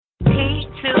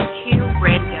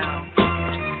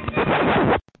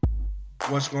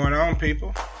What's going on,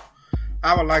 people?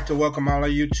 I would like to welcome all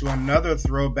of you to another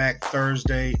Throwback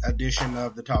Thursday edition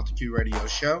of the T2Q radio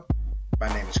show.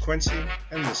 My name is Quincy,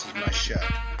 and this is my show.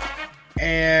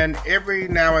 And every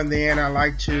now and then, I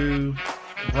like to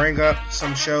bring up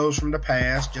some shows from the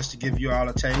past just to give you all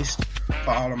a taste for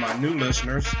all of my new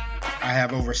listeners. I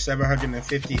have over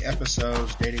 750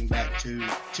 episodes dating back to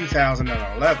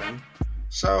 2011.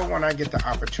 So when I get the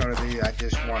opportunity, I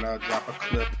just want to drop a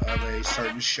clip of a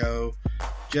certain show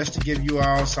just to give you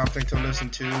all something to listen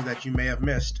to that you may have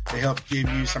missed, to help give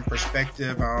you some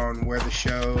perspective on where the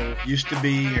show used to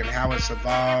be and how it's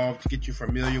evolved, to get you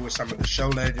familiar with some of the show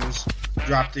legends.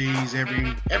 Drop these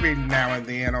every now and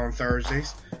then on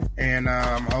Thursdays, and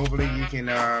hopefully you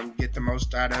can get the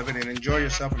most out of it and enjoy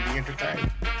yourself and be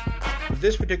entertained. With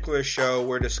this particular show,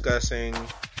 we're discussing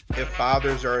if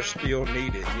fathers are still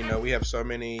needed. You know, we have so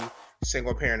many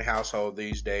single-parent households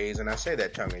these days, and I say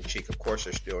that tongue-in-cheek. Of course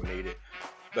they're still needed.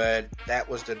 But that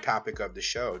was the topic of the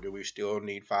show. Do we still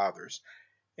need fathers?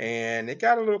 And it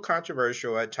got a little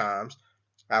controversial at times.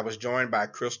 I was joined by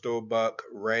Crystal, Buck,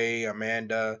 Ray,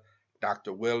 Amanda,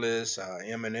 Dr. Willis,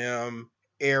 Eminem,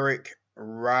 Eric,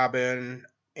 Robin,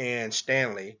 and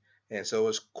Stanley. And so it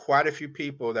was quite a few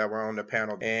people that were on the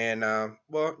panel. And,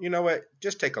 well, you know what?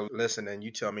 Just take a listen and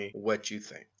you tell me what you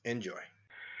think. Enjoy.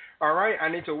 All right, I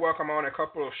need to welcome on a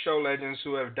couple of show legends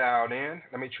who have dialed in.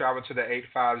 Let me travel to the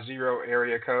 850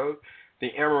 area code, the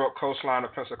Emerald Coastline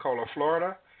of Pensacola,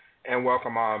 Florida, and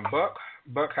welcome on Buck.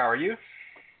 Buck, how are you?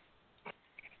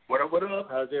 What up, what up?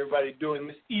 How's everybody doing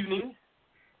this evening?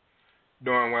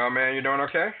 Doing well, man. You doing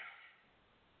okay?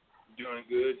 Doing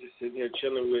good. Just sitting here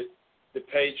chilling with the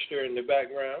pagester in the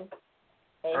background.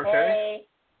 Hey, okay. Hey.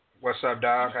 What's up,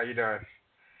 dog? How you doing?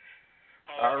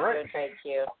 All right. Good, thank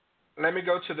you. Let me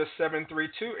go to the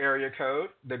 732 area code,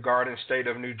 the Garden State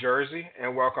of New Jersey,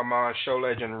 and welcome on show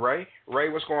legend Ray. Ray,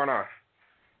 what's going on?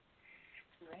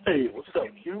 Hey, what's up,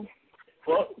 Q?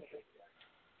 What?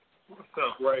 What's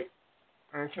up, Ray?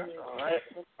 Okay.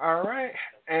 All right.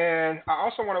 And I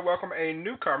also want to welcome a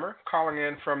newcomer calling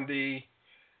in from the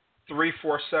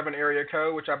 347 area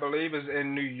code, which I believe is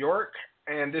in New York.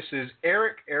 And this is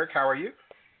Eric. Eric, how are you?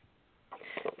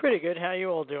 Pretty good. How you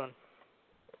all doing?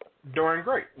 Doing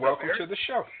great. Welcome to the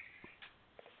show.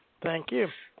 Thank you.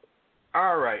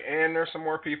 All right. And there's some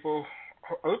more people.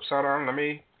 Oops, hold on. Let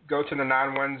me go to the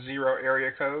 910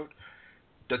 area code,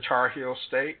 the Tar Heel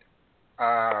State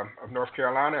of North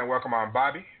Carolina, and welcome on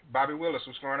Bobby. Bobby Willis,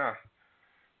 what's going on?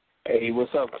 Hey,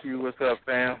 what's up, Q? What's up,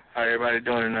 fam? How everybody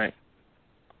doing tonight?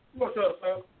 What's up,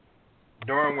 fam?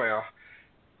 Doing well.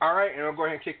 All right, and I'll go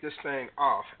ahead and kick this thing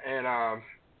off. And,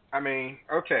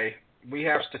 okay, we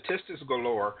have statistics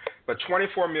galore, but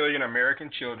 24 million American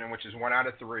children, which is 1 out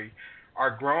of 3,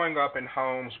 are growing up in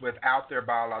homes without their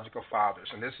biological fathers.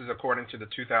 And this is according to the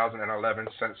 2011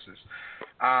 census.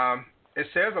 It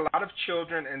says a lot of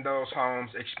children in those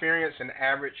homes experience an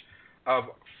average of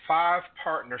 5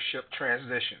 partnership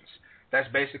transitions. That's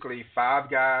basically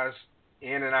 5 guys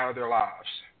in and out of their lives.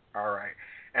 All right.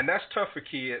 And that's tough for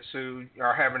kids who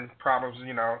are having problems,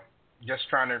 just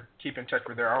trying to keep in touch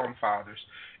with their own fathers,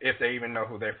 if they even know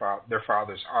who their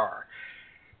fathers are.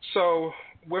 So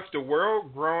with the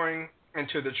world growing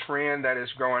into the trend that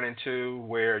it's going into,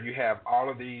 where you have all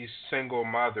of these single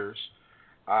mothers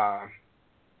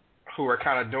who are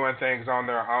kind of doing things on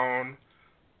their own,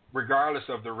 regardless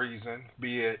of the reason,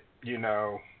 be it,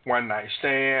 one night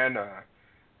stand, a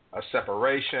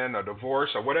separation, a divorce,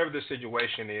 or whatever the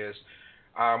situation is,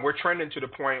 we're trending to the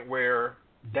point where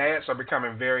dads are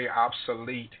becoming very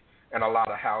obsolete in a lot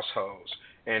of households.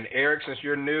 And Eric, since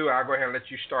you're new, I'll go ahead and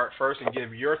let you start first and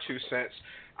give your 2 cents.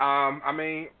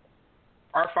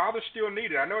 Are fathers still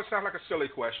needed? I know it sounds like a silly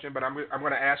question, but I'm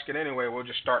going to ask it anyway. We'll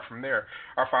just start from there.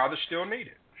 Are fathers still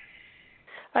needed?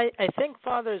 I think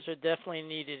fathers are definitely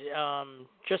needed.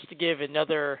 Just to give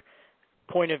another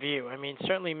point of view,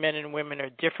 certainly men and women are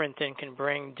different and can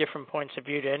bring different points of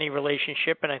view to any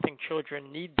relationship, and I think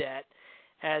children need that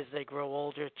as they grow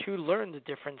older to learn the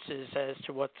differences as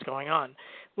to what's going on.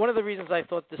 One of the reasons I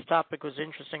thought this topic was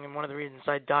interesting and one of the reasons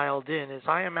I dialed in is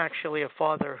I am actually a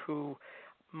father who,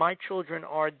 my children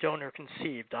are donor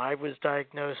conceived. I was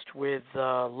diagnosed with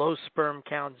low sperm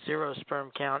count, 0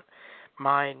 sperm count.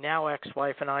 My now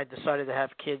ex-wife and I decided to have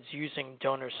kids using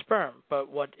donor sperm. But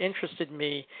what interested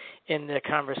me in the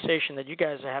conversation that you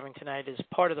guys are having tonight is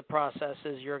part of the process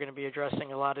is you're going to be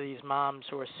addressing a lot of these moms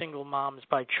who are single moms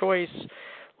by choice,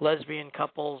 lesbian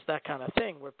couples, that kind of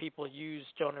thing, where people use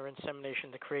donor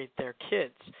insemination to create their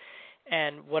kids.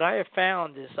 And what I have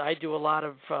found is I do a lot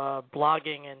of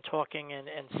blogging and talking and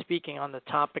speaking on the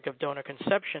topic of donor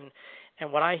conception.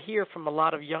 And what I hear from a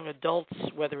lot of young adults,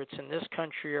 whether it's in this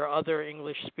country or other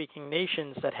English-speaking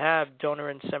nations that have donor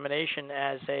insemination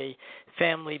as a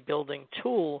family-building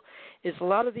tool, is a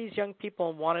lot of these young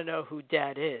people want to know who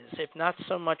dad is, if not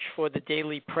so much for the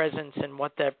daily presence and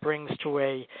what that brings to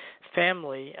a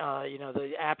family,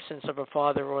 the absence of a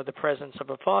father or the presence of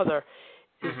a father,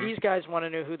 is these guys want to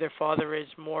know who their father is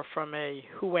more from a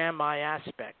who am I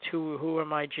aspect, who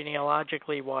am I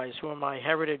genealogically wise, who am I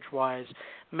heritage wise,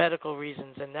 medical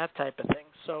reasons, and that type of thing.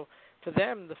 So for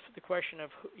them, the question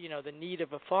of the need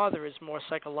of a father is more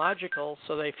psychological,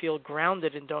 so they feel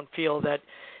grounded and don't feel that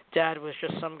dad was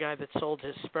just some guy that sold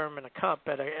his sperm in a cup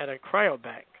at a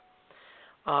cryobank.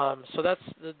 So that's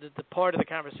the part of the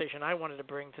conversation I wanted to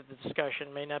bring to the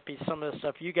discussion. May not be some of the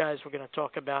stuff you guys were going to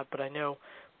talk about, but I know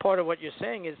part of what you're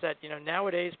saying is that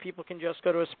nowadays people can just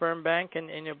go to a sperm bank and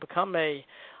become a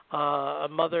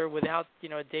mother without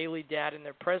a daily dad in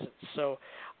their presence. So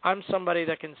I'm somebody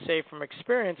that can say from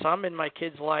experience I'm in my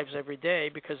kids' lives every day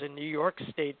because in New York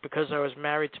State, because I was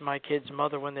married to my kids'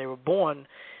 mother when they were born,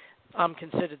 I'm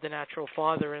considered the natural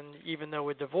father, and even though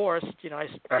we're divorced,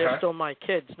 they're still my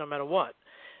kids no matter what.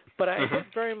 But I think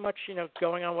very much,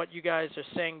 going on what you guys are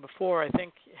saying before, I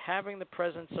think having the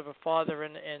presence of a father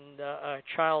in a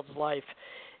child's life,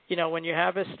 when you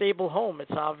have a stable home,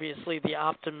 it's obviously the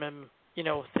optimum,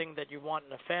 thing that you want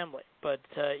in a family. But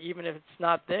even if it's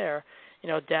not there,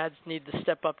 dads need to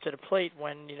step up to the plate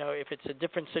when, if it's a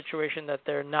different situation that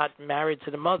they're not married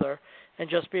to the mother, and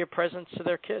just be a presence to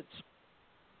their kids.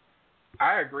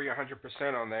 I agree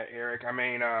 100% on that, Eric. I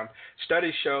mean,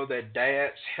 studies show that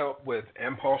dads help with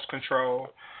impulse control.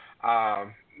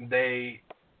 They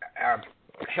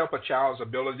help a child's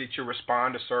ability to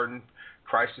respond to certain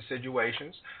crisis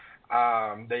situations.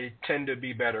 They tend to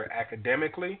be better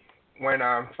academically when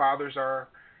fathers are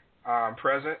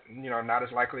present, not as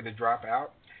likely to drop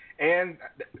out. And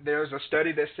there's a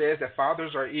study that says that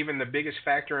fathers are even the biggest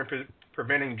factor in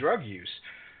preventing drug use.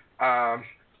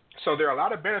 So there are a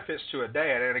lot of benefits to a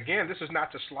dad. And again, this is not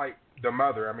to slight the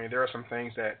mother. I mean, there are some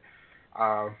things that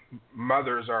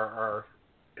mothers are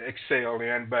excel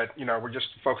in, but, we're just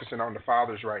focusing on the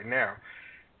fathers right now.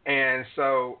 And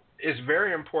so it's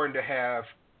very important to have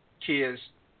kids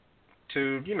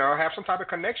to, have some type of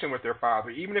connection with their father.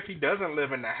 Even if he doesn't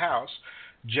live in the house,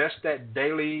 just that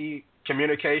daily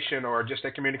communication or just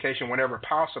that communication whenever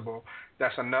possible,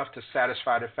 that's enough to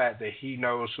satisfy the fact that he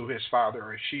knows who his father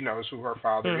or she knows who her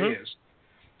father is.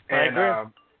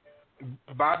 And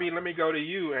Bobby, let me go to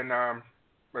you and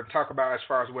talk about as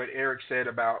far as what Eric said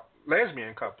about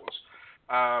lesbian couples.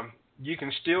 You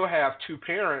can still have two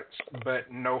parents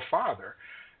but no father.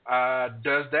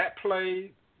 Does that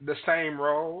play the same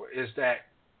role? Is that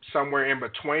somewhere in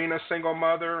between a single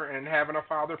mother and having a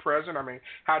father present? I mean,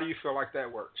 how do you feel like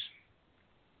that works?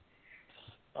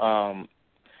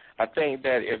 I think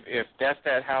that if that's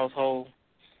that household,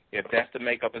 if that's the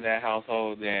makeup of that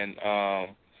household, then I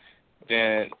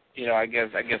guess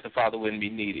the father wouldn't be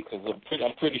needed, because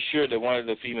I'm pretty sure that one of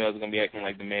the females is going to be acting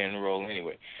like the man in the role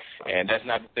anyway, and that's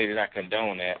not to say that I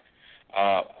condone that.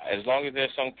 As long as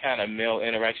there's some kind of male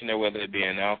interaction there, whether it be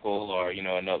an uncle or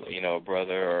another a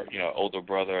brother or older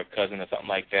brother or cousin or something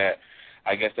like that,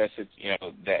 I guess that's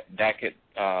that could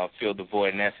fill the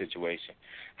void in that situation.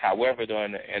 However, though,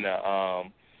 in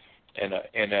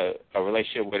a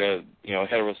relationship with a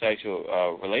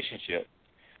heterosexual relationship,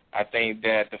 I think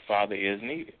that the father is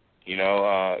needed.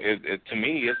 To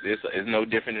me, it's no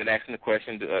different than asking the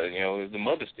question, is the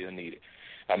mother still needed?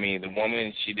 I mean, the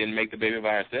woman, she didn't make the baby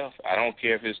by herself. I don't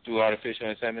care if it's through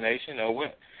artificial insemination or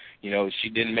what. She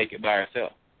didn't make it by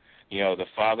herself. The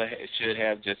father should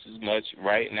have just as much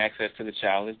right and access to the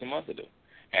child as the mother do.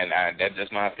 And that's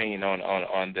just my opinion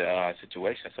on the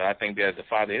situation. So I think that the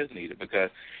father is needed because,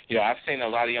 I've seen a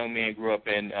lot of young men grow up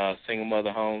in single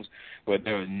mother homes where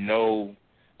there was no,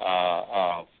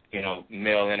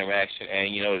 male interaction.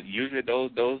 And, usually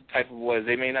those type of boys,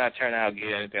 they may not turn out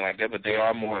gay or anything like that, but they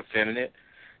are more effeminate.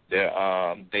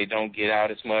 They don't get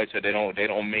out as much, or they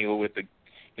don't mingle with the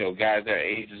guys their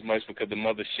age as much because the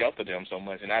mothers shelter them so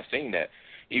much. And I've seen that.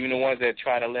 Even the ones that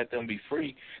try to let them be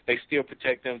free, they still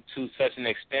protect them to such an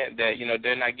extent that,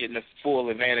 they're not getting the full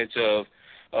advantage of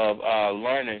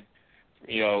learning,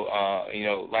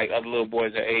 like other little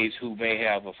boys their age who may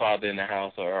have a father in the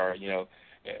house or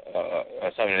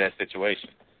something in that situation.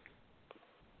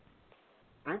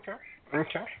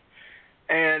 Okay.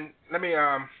 And let me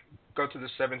go to the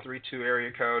 732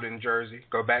 area code in Jersey,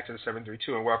 go back to the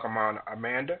 732 and welcome on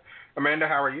Amanda. Amanda,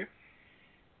 how are you?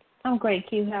 I'm great,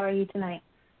 Q. How are you tonight?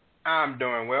 I'm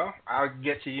doing well. I'll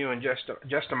get to you in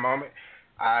just a moment.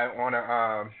 I want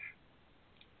to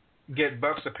get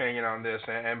Buck's opinion on this,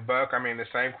 and Buck, I mean the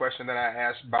same question that I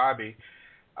asked Bobby.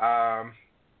 How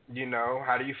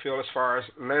do you feel as far as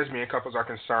lesbian couples are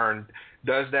concerned?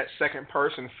 Does that second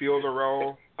person fill the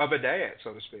role of a dad,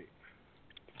 so to speak?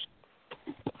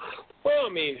 Well, I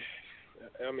mean,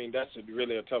 that's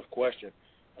really a tough question.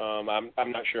 I'm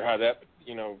not sure how that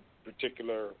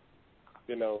particular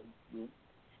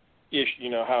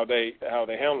issue how they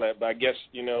handle that, but I guess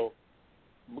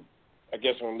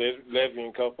on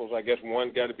lesbian couples, I guess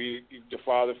one's got to be the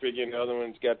father figure and the other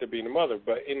one's got to be the mother.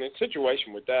 But in a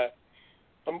situation with that,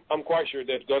 I'm quite sure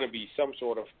there's going to be some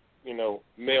sort of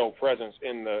male presence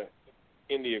in the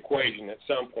equation at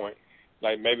some point,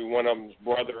 like maybe one of them's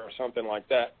brother or something like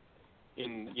that.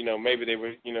 And maybe they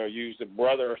would use the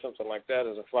brother or something like that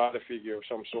as a father figure of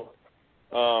some sort.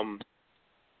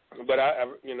 But I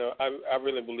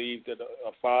really believe that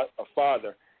a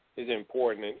father is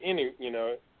important in any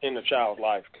in a child's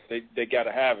life. They got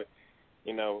to have it.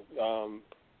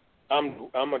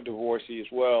 I'm a divorcee as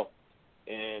well,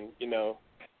 and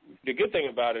the good thing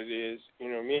about it is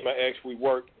me and my ex, we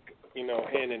work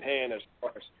hand in hand as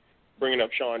far as bringing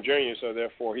up Sean Jr. So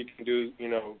therefore he can do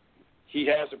he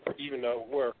has even though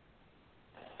we're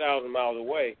 1,000 miles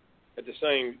away in the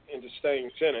same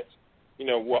sentence.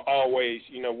 We're always,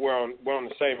 we're on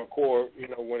the same accord,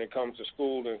 when it comes to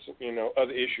school and,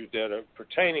 other issues that are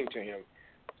pertaining to him.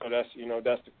 So that's,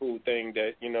 that's the cool thing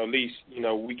that, at least,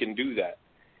 we can do that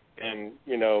and,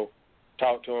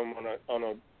 talk to him on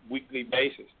a weekly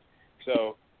basis.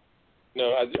 So,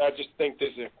 I just think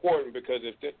this is important because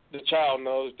if the child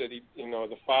knows that he,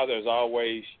 the father is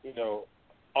always,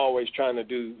 always trying to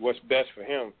do what's best for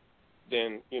him,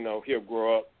 then, he'll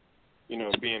grow up,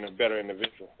 being a better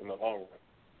individual in the long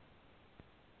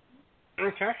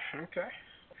run. Okay.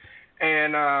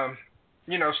 And,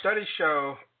 studies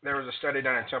show, there was a study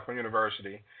done at Temple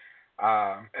University,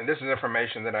 and this is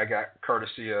information that I got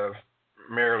courtesy of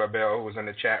Mary LaBelle, who's in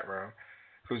the chat room,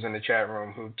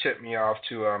 who tipped me off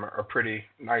to a pretty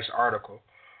nice article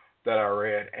that I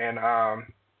read. And,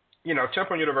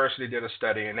 Temple University did a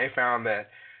study, and they found that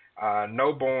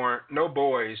no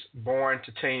boys born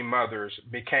to teen mothers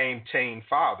became teen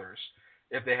fathers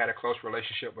if they had a close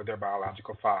relationship with their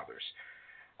biological fathers.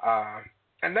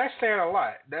 And that's saying a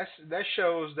lot. That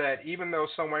shows that even though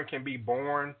someone can be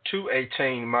born to a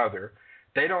teen mother,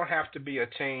 they don't have to be a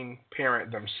teen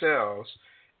parent themselves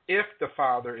if the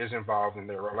father is involved in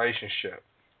their relationship,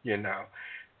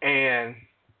 And,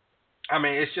 I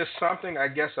mean, it's just something, I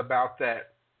guess, about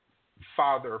that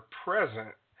father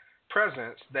presence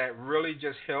that really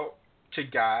just help to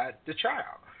guide the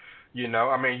child.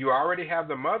 I mean, you already have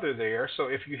the mother there, so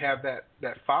if you have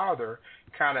that father,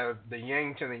 kind of the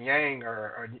yin to the yang,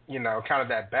 or kind of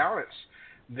that balance,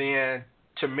 then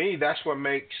to me that's what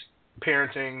makes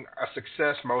parenting a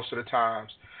success most of the times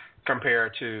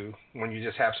compared to when you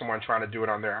just have someone trying to do it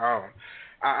on their own.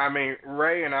 I mean,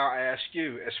 Ray, and I'll ask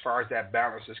you, as far as that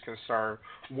balance is concerned,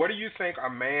 what do you think a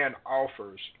man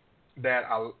offers that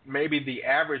maybe the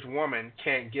average woman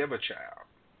can't give a child?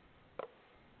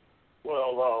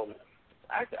 Well,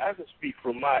 I can speak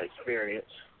from my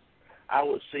experience. I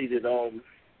would say that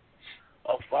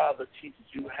a father teaches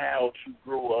you how to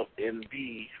grow up and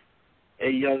be a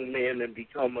young man and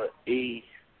become a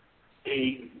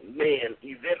man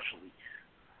eventually.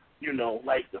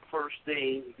 Like the first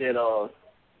thing that your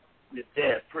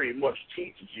dad pretty much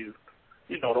teaches you,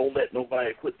 don't let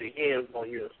nobody put their hands on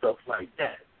you and stuff like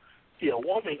that. See, a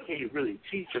woman can't really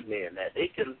teach a man that. They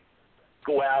can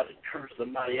go out and curse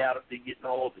somebody out if they get an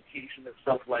altercation and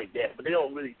stuff like that, but they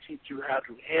don't really teach you how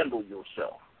to handle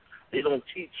yourself. They don't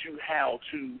teach you how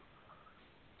to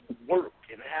work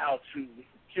and how to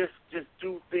just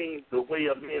do things the way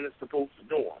a man is supposed to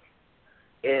do them.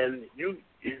 And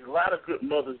there's a lot of good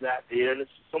mothers out there, and there's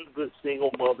some good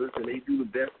single mothers, and they do the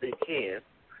best they can.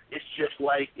 It's just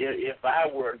like if I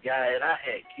were a guy and I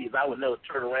had kids, I would never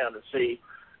turn around and say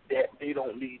that they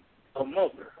don't need a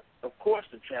mother. Of course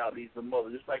the child needs a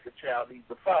mother, just like a child needs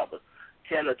a father.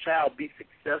 Can a child be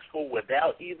successful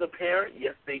without either parent?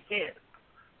 Yes, they can.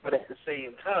 But at the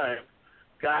same time,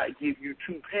 God gave you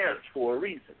two parents for a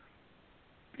reason,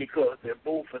 because they're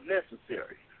both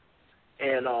necessary.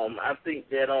 And I think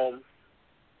that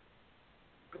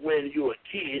when you're a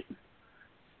kid,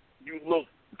 you look,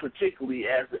 particularly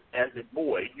as a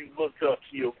boy, you look up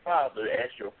to your father as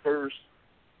your first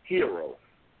hero.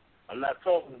 I'm not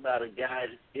talking about a guy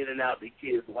that's in and out their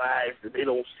kids' lives that they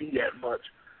don't see that much.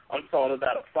 I'm talking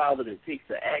about a father that takes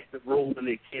an active role in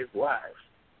their kids' lives.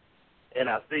 And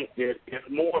I think that if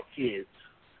more kids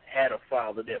had a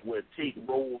father that would take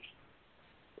roles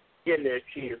in their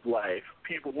kid's life,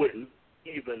 people wouldn't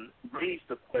even raise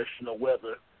the question of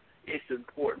whether it's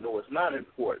important or it's not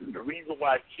important. The reason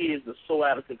why kids are so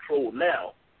out of control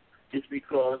now is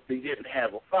because they didn't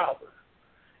have a father.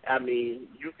 I mean,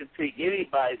 you can take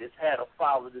anybody that's had a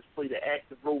father that's played an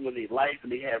active role in their life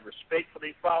and they have respect for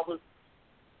their father.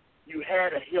 You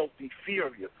had a healthy fear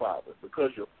of your father because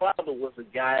your father was a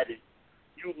guy that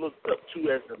you looked up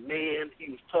to as a man.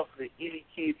 He was tougher than any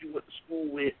kid you went to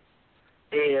school with,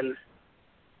 and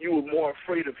you were more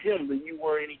afraid of him than you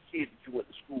were any kid that you went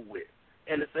to school with.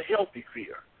 And it's a healthy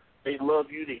fear. They love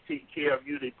you. They take care of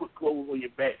you. They put clothes on your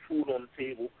back, food on the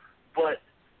table. But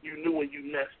you knew when you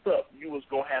messed up, you was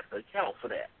going to have to account for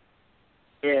that.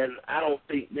 And I don't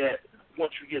think that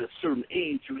once you get a certain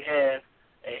age, you have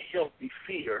a healthy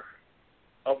fear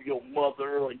of your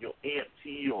mother or your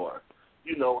auntie or,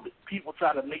 you know, people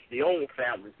try to make their own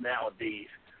families nowadays.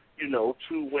 You know,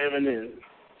 2 women and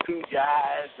 2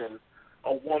 guys and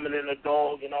a woman and a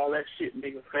dog and all that shit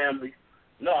making families.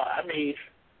 No, I mean,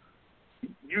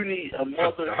 you need a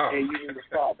mother and you need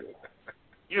a father.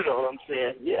 You know what I'm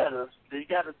saying? Yeah, they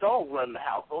got a dog running the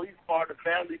house. Oh, he's part of the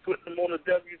family, putting them on a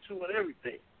W-2 and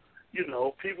everything. You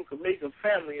know, people can make a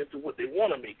family into what they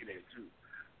want to make it into.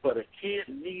 But a kid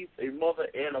needs a mother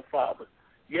and a father.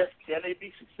 Yes, can they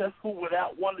be successful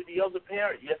without one of the other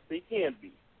parent? Yes, they can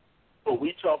be. But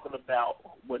we're talking about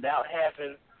without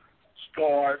having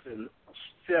scars and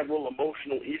several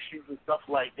emotional issues and stuff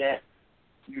like that.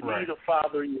 You need a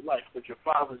father in your life, but your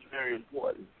father is very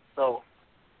important. So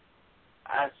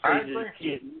I say that a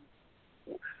kid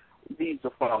needs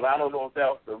a father. I don't know if that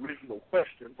was the original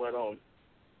question, but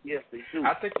yes, they do.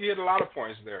 I think you hit a lot of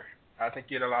points there.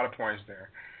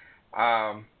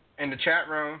 In the chat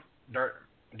room,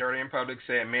 Dirty in Public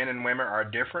said men and women are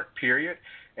different, period.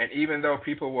 And even though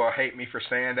people will hate me for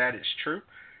saying that, it's true.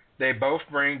 They both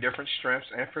bring different strengths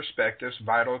and perspectives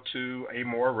vital to a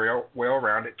more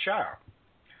well-rounded child.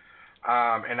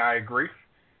 And I agree.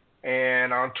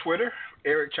 And on Twitter,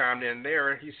 Eric chimed in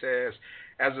there, and he says,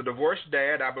 as a divorced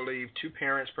dad, I believe 2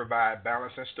 parents provide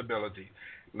balance and stability.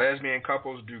 Lesbian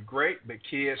couples do great, but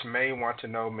kids may want to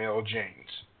know male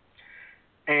genes.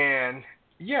 And,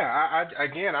 yeah,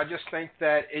 I just think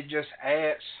that it just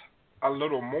adds a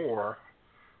little more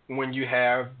when you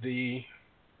have the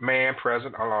man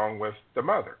present along with the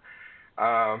mother.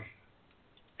 And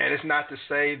it's not to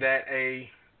say that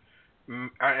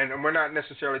and we're not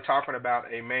necessarily talking about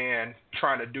a man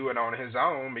trying to do it on his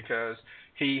own because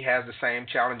he has the same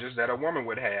challenges that a woman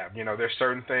would have. You know, there's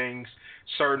certain things,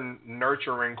 certain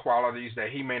nurturing qualities that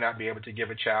he may not be able to give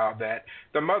a child that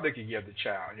the mother could give the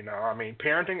child. You know, I mean,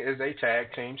 parenting is a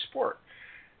tag team sport.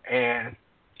 And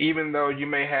even though you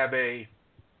may have a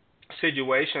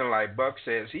situation like Buck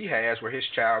says he has where his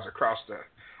child's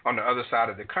on the other side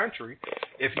of the country,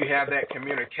 if you have that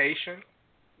communication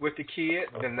with the kid,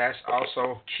 then that's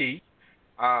also key.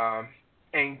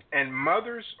 And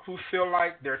mothers who feel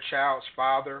like their child's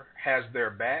father has their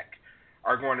back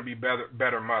are going to be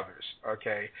better mothers,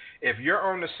 okay? If you're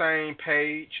on the same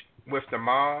page with the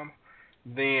mom,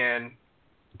 then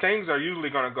things are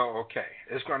usually going to go okay.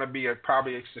 It's going to be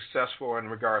probably successful in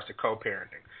regards to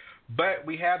co-parenting. But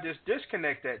we have this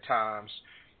disconnect at times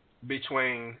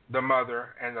between the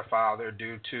mother and the father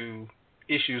due to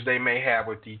issues they may have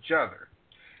with each other.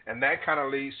 And that kind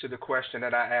of leads to the question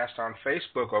that I asked on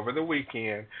Facebook over the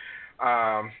weekend.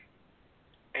 And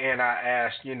I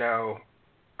asked, you know,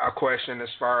 a question as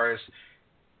far as,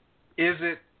 is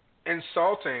it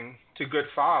insulting to good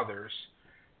fathers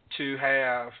to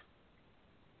have,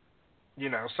 you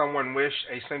know, someone wish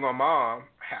a single mom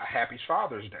happy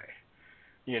Father's Day,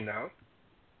 you know?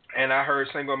 And I heard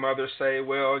single mothers say,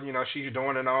 well, you know, she's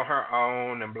doing it on her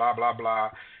own and blah, blah,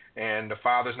 blah, and the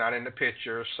father's not in the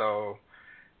picture, so...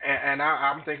 And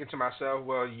I'm thinking to myself,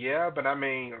 well, yeah, but I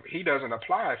mean, he doesn't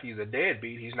apply if he's a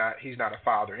deadbeat. He's not a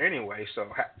father anyway, so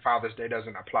Father's Day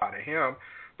doesn't apply to him.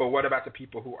 But what about the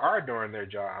people who are doing their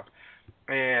job?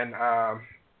 And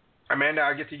Amanda,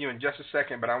 I'll get to you in just a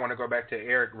second, but I want to go back to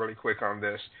Eric really quick on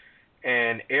this.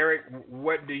 And Eric,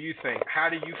 what do you think? How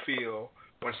do you feel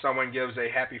when someone gives a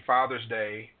Happy Father's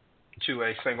Day to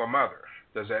a single mother?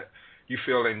 Does you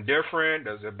feel indifferent?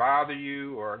 Does it bother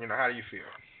you, or you know, how do you feel?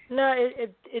 No,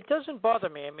 it doesn't bother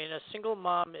me. I mean, a single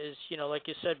mom is, you know, like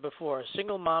you said before, a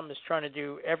single mom is trying to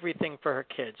do everything for her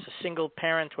kids. A single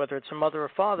parent, whether it's a mother or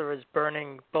father, is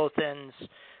burning both ends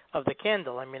of the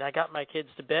candle. I mean, I got my kids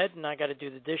to bed, and I got to do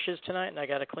the dishes tonight, and I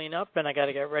got to clean up, and I got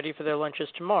to get ready for their lunches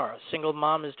tomorrow. A single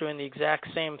mom is doing the exact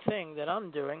same thing that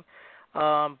I'm doing.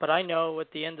 But I know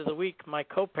at the end of the week, my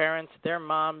co-parents, their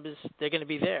mom they're going to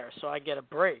be there, so I get a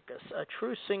break. A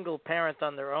true single parent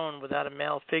on their own without a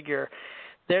male figure,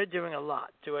 they're doing a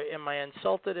lot. Am I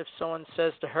insulted if someone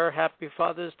says to her, Happy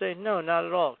Father's Day? No, not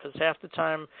at all, because half the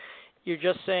time you're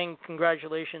just saying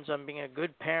congratulations on being a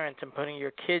good parent and putting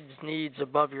your kids' needs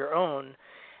above your own.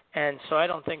 And so I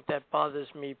don't think that bothers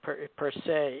me per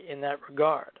se in that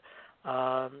regard.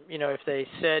 If they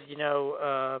said,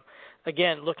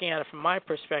 again, looking at it from my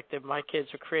perspective, my kids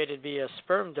were created via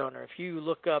sperm donor. If you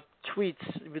look up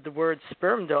tweets with the word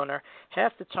sperm donor,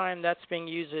 half the time that's being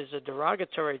used as a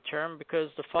derogatory term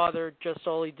because the father just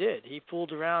all he did. He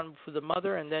fooled around with the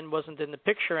mother and then wasn't in the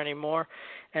picture anymore,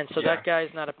 and so that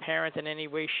guy's not a parent in any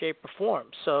way, shape, or form.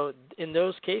 So in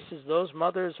those cases, those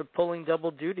mothers are pulling double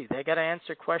duty. They got to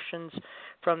answer questions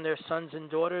from their sons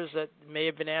and daughters that may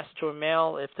have been asked to a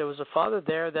male if there was a father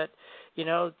there that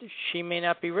she may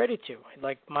not be ready to.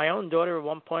 Like my own daughter at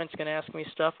one point is going to ask me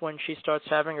stuff when she starts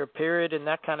having her period and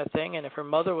that kind of thing, and if her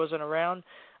mother wasn't around,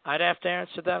 I'd have to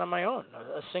answer that on my own.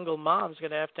 A single mom's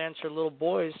going to have to answer little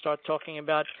boys, start talking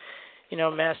about,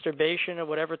 masturbation or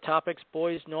whatever topics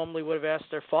boys normally would have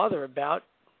asked their father about.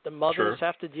 The mothers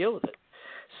have to deal with it.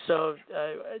 So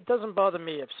it doesn't bother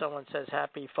me if someone says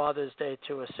Happy Father's Day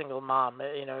to a single mom.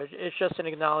 It's just an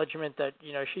acknowledgement that,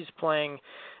 she's playing –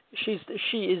 she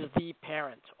is the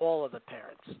parent, all of the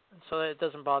parents. So it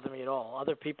doesn't bother me at all.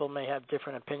 Other people may have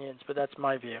different opinions, but that's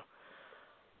my view.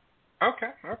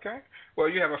 Okay. Well,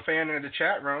 you have a fan in the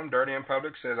chat room. Dirty in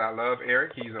Public says, I love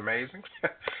Eric. He's amazing.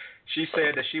 She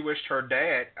said that she wished her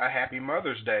dad a happy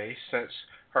Mother's Day since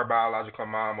her biological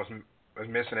mom was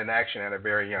missing in action at a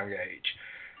very young age.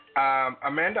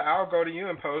 Amanda, I'll go to you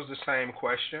and pose the same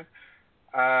question.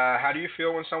 How do you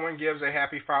feel when someone gives a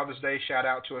happy Father's Day shout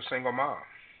out to a single mom?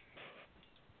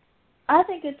 I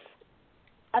think it's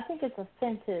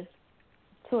offensive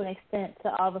to an extent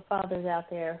to all the fathers out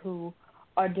there who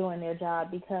are doing their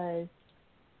job, because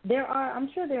I'm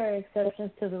sure there are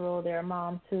exceptions to the rule. There are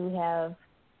moms who have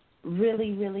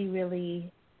really, really,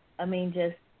 really,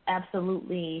 just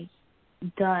absolutely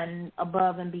done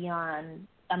above and beyond,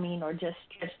 or just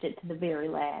stretched it to the very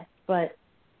last. But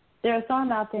there are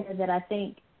some out there that I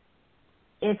think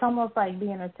it's almost like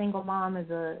being a single mom is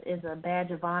a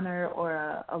badge of honor or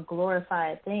a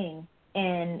glorified thing.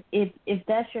 And if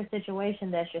that's your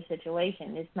situation, that's your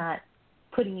situation. It's not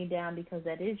putting you down because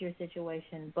that is your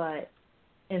situation. But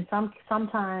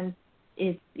sometimes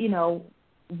it's,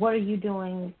 what are you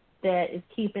doing that is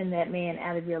keeping that man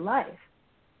out of your life?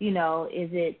 Is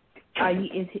it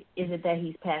that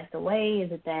he's passed away?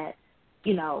 Is it that,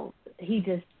 he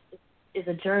just is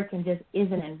a jerk and just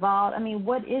isn't involved?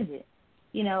 What is it?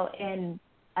 And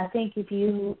I think if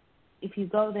you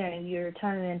go there and you're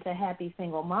turning into Happy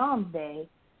Single Mom's Day,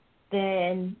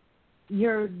 then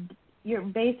you're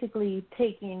basically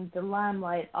taking the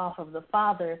limelight off of the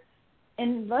father.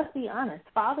 And let's be honest,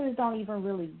 fathers don't even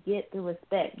really get the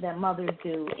respect that mothers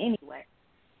do anyway.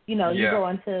 You go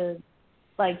into,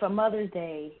 like, for Mother's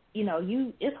Day,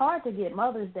 it's hard to get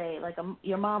Mother's Day, like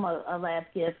your mom a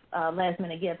last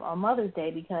minute gift on Mother's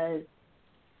Day, because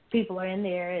people are in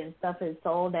there and stuff is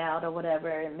sold out or whatever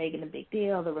and making a big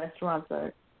deal. The restaurants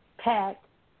are packed.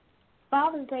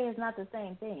 Father's Day is not the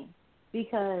same thing,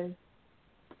 because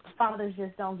fathers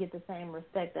just don't get the same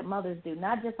respect that mothers do,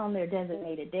 not just on their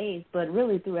designated days, but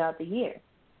really throughout the year.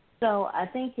 So I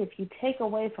think if you take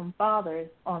away from fathers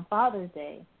on Father's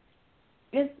Day,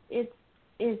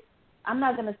 I'm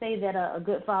not going to say that a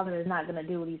good father is not going to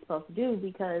do what he's supposed to do,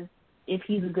 because if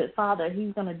he's a good father,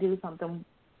 he's going to do something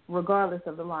regardless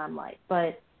of the limelight.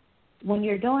 But when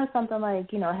you're doing something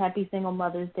like, Happy Single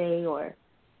Mother's Day, or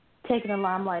taking the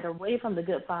limelight away from the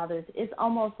good fathers, it's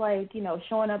almost like,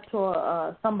 showing up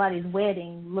to somebody's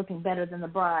wedding looking better than the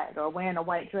bride, or wearing a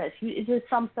white dress. It's just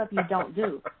some stuff you don't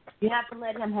do. You have to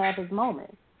let him have his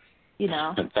moment,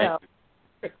 So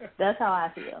that's how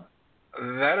I feel.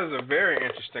 That is a very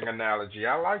interesting analogy.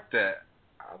 I like that.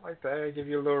 I give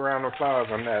you a little round of applause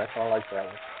on that. I like that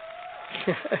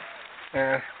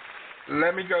one.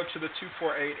 Let me go to the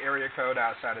 248 area code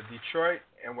outside of Detroit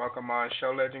and welcome on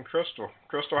show legend Crystal.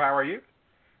 Crystal, how are you?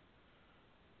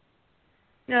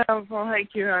 Yeah, well,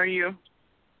 thank you. How are you?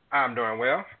 I'm doing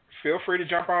well. Feel free to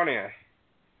jump on in.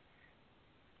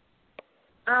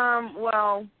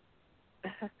 Well,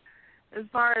 as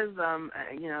far as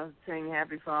saying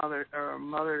Happy Father or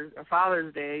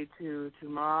Father's Day to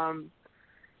moms,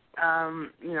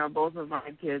 both of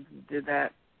my kids did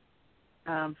that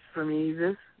for me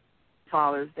this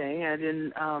Father's Day. I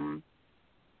didn't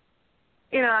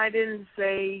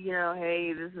say,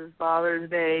 hey, this is Father's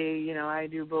Day, I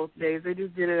do both days. They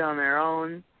just did it on their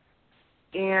own.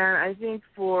 And I think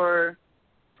for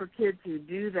kids who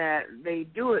do that, they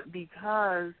do it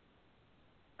because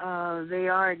they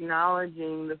are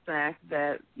acknowledging the fact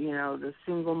that, the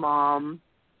single mom,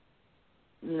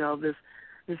 this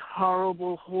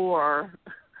horrible whore,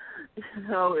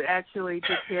 actually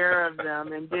took care of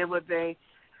them and did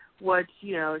what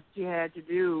she had to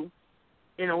do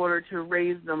in order to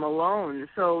raise them alone.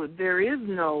 So there is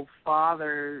no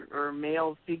father or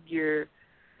male figure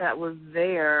that was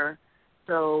there.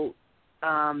 So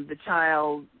the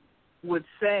child would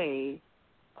say,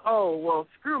 oh, well,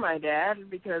 screw my dad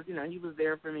because, he was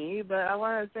there for me, but I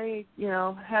want to say,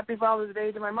 Happy Father's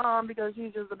Day to my mom because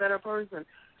she's just a better person.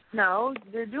 No,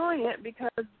 they're doing it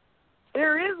because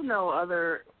there is no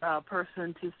other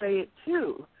person to say it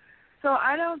to. So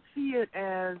I don't see it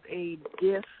as a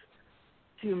diss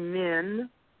to men,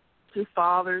 to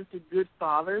fathers, to good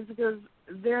fathers, because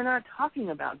they're not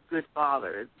talking about good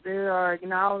fathers. They are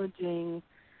acknowledging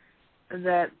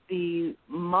that the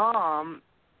mom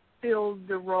filled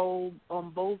the role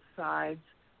on both sides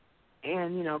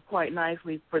and, quite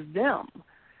nicely for them.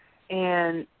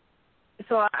 And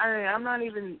so I'm not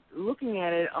even looking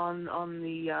at it on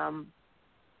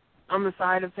the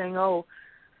side of saying, oh,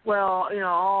 well,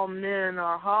 all men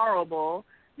are horrible,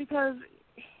 because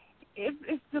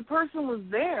if the person was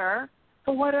there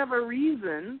for whatever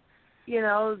reason,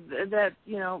 then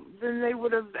they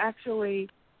would have actually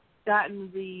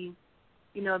gotten the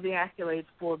accolades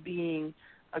for being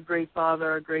a great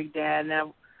father, a great dad.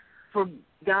 Now, for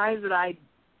guys that I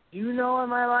do know in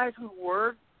my life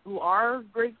who are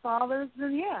great fathers,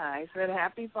 then yeah, I said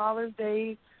Happy Father's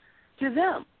Day to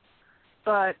them.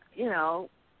 But,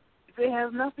 it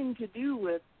has nothing to do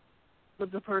with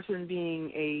the person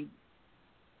being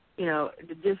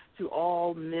just to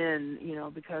all men,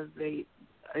 because they,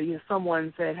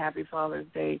 someone said Happy Father's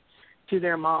Day to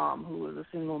their mom, who was a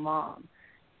single mom.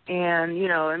 And,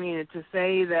 to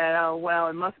say that, oh, well,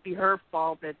 it must be her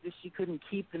fault that she couldn't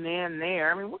keep the man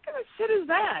there. What kind of shit is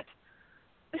that?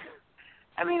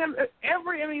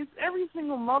 Every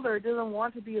single mother doesn't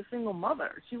want to be a single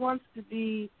mother. She wants to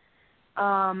be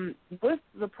with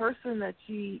the person that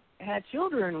she had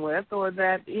children with, or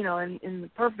that, in the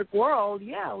perfect world,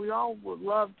 yeah, we all would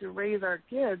love to raise our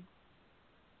kids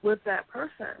with that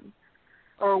person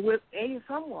or with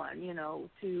someone,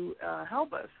 to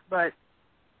help us. But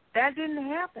that didn't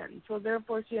happen, so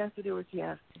therefore she has to do what she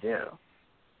has to do.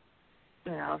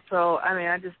 So,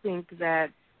 I just think that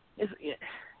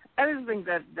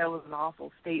that was an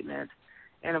awful statement.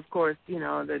 And, of course,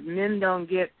 that men don't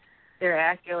get their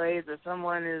accolades or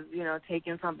someone is,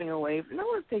 taking something away. No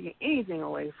one's taking anything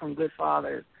away from good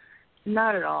fathers.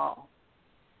 Not at all.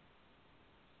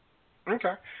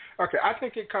 Okay. I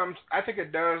think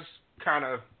it does kind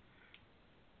of,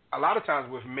 a lot of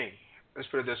times with me, let's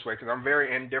put it this way, because I'm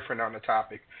very indifferent on the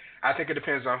topic. I think it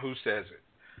depends on who says it.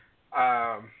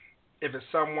 If it's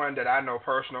someone that I know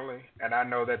personally and I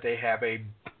know that they have a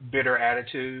bitter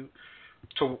attitude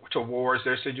towards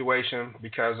their situation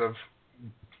because of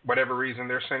whatever reason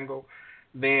they're single,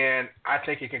 then I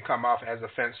think it can come off as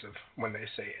offensive when they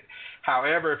say it.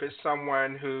 However, if it's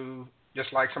someone who,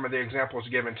 just like some of the examples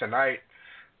given tonight,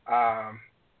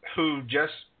 who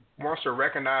just wants to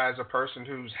recognize a person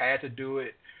who's had to do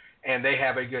it and they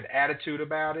have a good attitude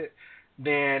about it,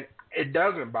 then it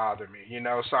doesn't bother me,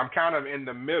 So I'm kind of in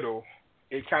the middle.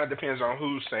 It kind of depends on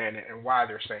who's saying it and why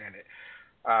they're saying it.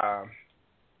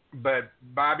 But,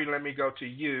 Bobby, let me go to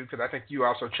you, because I think you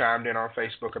also chimed in on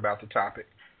Facebook about the topic.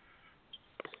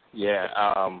 Yeah,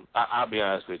 I'll be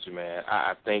honest with you, man.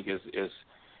 I think it's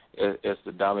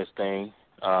the dumbest thing.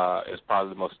 It's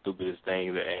probably the most stupidest thing,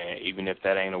 and even if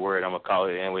that ain't a word, I'm going to call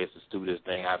it anyway. It's the stupidest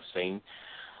thing I've seen.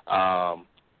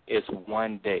 It's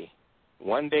one day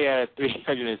out of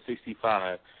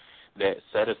 365 that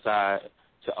set aside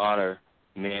to honor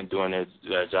men doing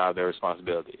their job, their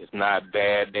responsibility. It's not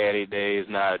Bad Daddy Day. It's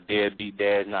not a Deadbeat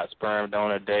Dad. It's not Sperm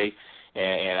Donor Day.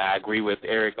 And I agree with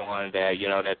Eric on that,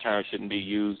 that term shouldn't be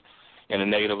used in a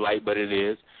negative light, but it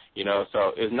is.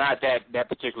 So it's not that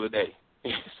particular day.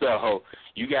 So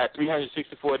you got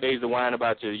 364 days to whine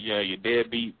about your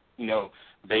deadbeat,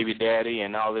 baby daddy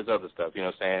and all this other stuff, you know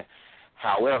what I'm saying?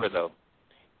 However, though,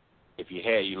 if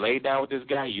you laid down with this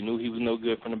guy, you knew he was no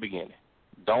good from the beginning.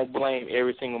 Don't blame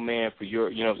every single man for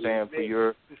your, for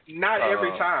your... Not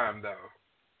every time, though.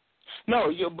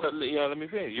 No, but let me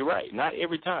finish. You're right. Not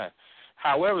every time.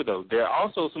 However, though, there are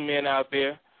also some men out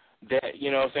there that,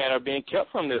 are being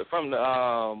kept from the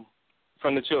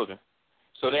children.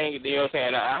 So they ain't,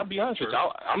 I'll be honest with you.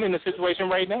 I'm in a situation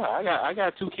right now. I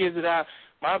got two kids that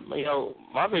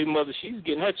my baby mother, she's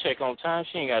getting her check on time.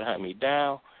 She ain't got to hunt me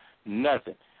down,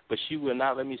 nothing. but she will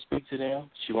not let me speak to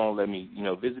them. She won't let me,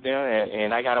 visit them,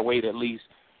 and I got to wait at least,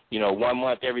 1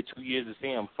 month every 2 years to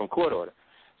see them from court order.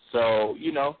 So,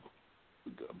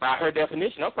 by her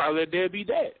definition, I'm probably a deadbeat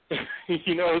dad.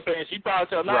 You know what I'm saying? She probably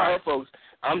tell her folks,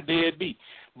 I'm deadbeat.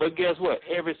 But guess what?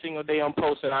 Every single day I'm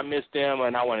posting, I miss them,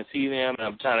 and I want to see them, and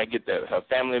I'm trying to get her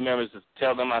family members to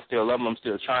tell them I still love them, I'm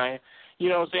still trying. You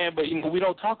know what I'm saying? But, we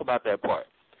don't talk about that part.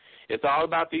 It's all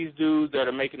about these dudes that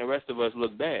are making the rest of us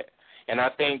look bad. And I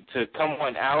think to come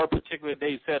on our particular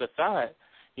day set aside,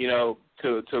 to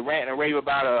rant and rave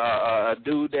about a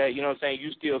dude that,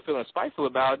 you still feeling spiteful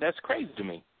about, that's crazy to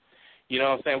me. You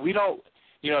know what I'm saying? We don't,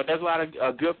 there's a lot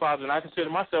of good fathers, and I consider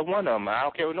myself one of them. I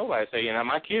don't care what nobody say.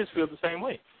 My kids feel the same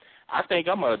way. I think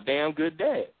I'm a damn good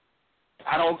dad.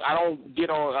 I don't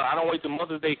wait till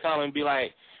Mother's Day come and be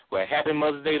like, well, happy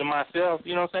Mother's Day to myself.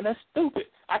 You know what I'm saying? That's stupid.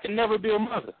 I can never be a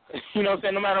mother. You know what I'm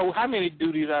saying? No matter how many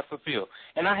duties I fulfill.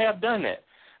 And I have done that.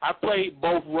 I played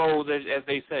both roles, as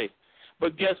they say.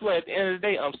 But guess what? At the end of the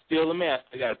day, I'm still a man.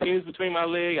 I got a penis between my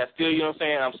legs. I still,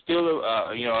 I'm still,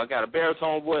 I got a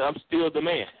baritone voice. I'm still the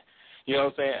man. You know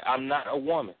what I'm saying? I'm not a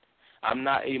woman. I'm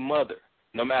not a mother.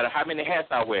 No matter how many hats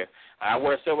I wear. I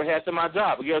wear several hats in my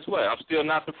job. But guess what? I'm still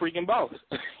not the freaking boss.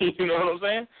 You know what I'm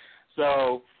saying?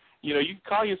 So, you can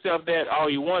call yourself that all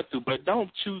you want to, but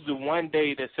don't choose the one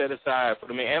day that's set aside for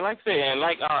the man. And like I said, and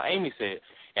like Amy said,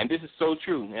 and this is so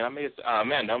true, and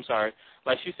Amanda, I'm sorry,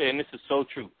 like she said, and this is so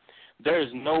true. There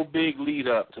is no big lead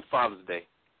up to Father's Day.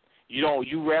 You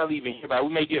rarely even hear about it.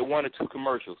 We may get 1 or 2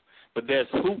 commercials, but there's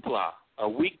hoopla a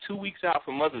week, 2 weeks out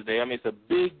from Mother's Day. I mean, it's a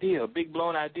big deal, big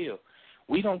blown out deal.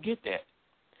 We don't get that.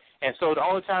 And so the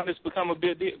only time it's become a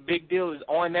big deal is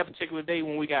on that particular day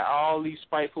when we got all these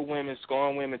spiteful women,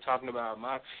 scorned women talking about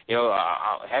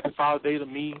happy Father's Day to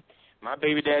me. My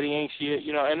baby daddy ain't shit,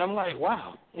 and I'm like,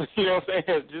 wow. You know what I'm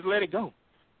saying? Just let it go.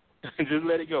 Just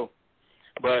let it go.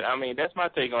 But, I mean, that's my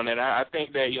take on it. I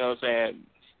think that,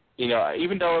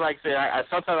 even though, like I said, I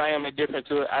sometimes I am indifferent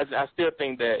to it, I still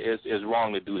think that it's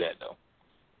wrong to do that, though.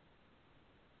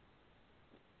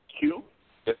 Q?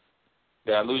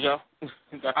 Did I lose y'all?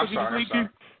 I'm sorry.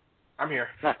 I'm here.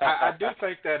 I do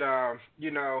think that,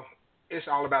 it's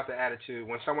all about the attitude.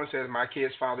 When someone says, my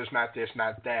kid's father's not this,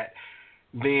 not that,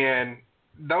 then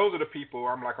those are the people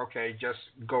I'm like, okay, just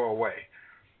go away.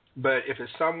 But if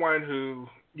it's someone who,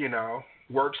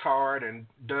 works hard and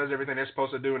does everything they're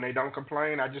supposed to do and they don't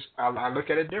complain, I look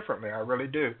at it differently. I really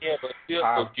do. Yeah, but still,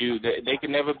 they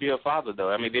can never be a father,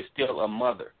 though. I mean, they're still a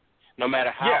mother. No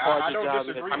matter how hard your job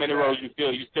is, how many roles you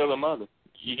fill, you're still a mother.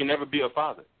 You can never be a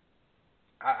father.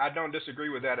 I don't disagree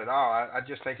with that at all. I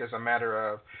just think it's a matter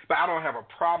of, but I don't have a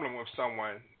problem with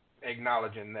someone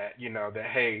acknowledging that, that,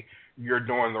 hey, you're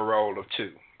doing the role of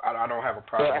two. I don't have a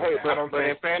problem with that. But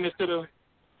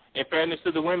in fairness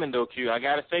to the women, though, Q, I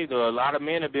got to say, though, a lot of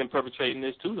men have been perpetrating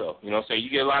this, too, though. You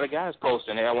get a lot of guys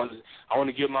posting, hey, I want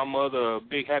to give my mother a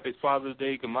big happy Father's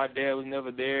Day because my dad was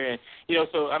never there. And,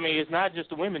 so, I mean, it's not just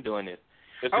the women doing this.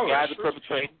 It's the guys that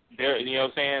perpetrate. They're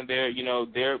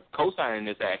co-signing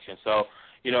this action. So,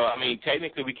 I mean,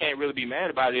 technically we can't really be mad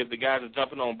about it if the guys are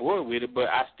jumping on board with it, but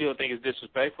I still think it's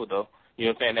disrespectful, though,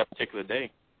 that particular day.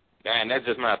 And that's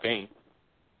just my opinion.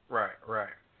 Right.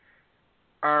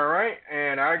 All right,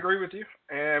 and I agree with you.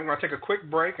 And I'm going to take a quick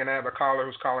break, and I have a caller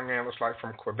who's calling in, looks like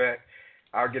from Quebec.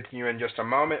 I'll get to you in just a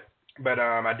moment. But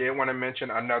I did want to mention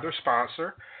another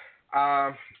sponsor.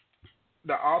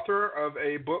 The author of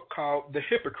a book called The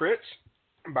Hypocrites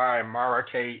by Mara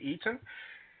K. Eaton.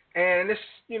 And it's,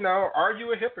 Are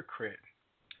You a Hypocrite?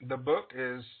 The book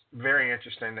is very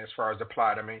interesting as far as the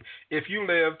plot. I mean, if you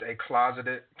lived a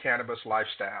closeted cannabis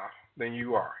lifestyle, then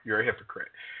you're a hypocrite.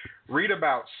 Read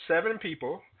about 7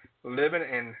 people living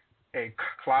in a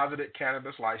closeted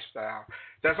cannabis lifestyle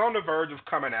that's on the verge of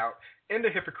coming out in The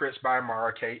Hypocrites by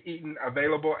Mara K. Eaton,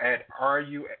 available at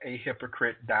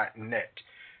areyouahypocrite.net.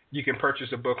 You can purchase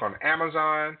the book on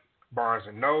Amazon, Barnes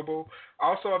 & Noble,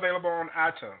 also available on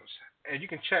iTunes. And you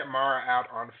can check Mara out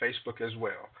on Facebook as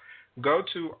well. Go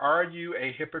to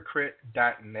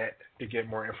areyouahypocrite.net to get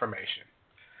more information.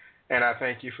 And I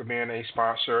thank you for being a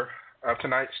sponsor of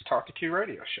tonight's Talk to Q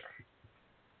radio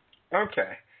show.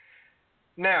 Okay.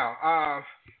 Now,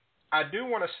 I do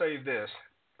want to say this.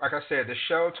 Like I said, the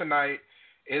show tonight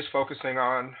is focusing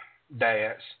on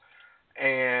dads.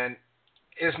 And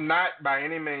it's not by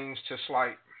any means to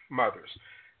slight mothers.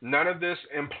 None of this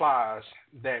implies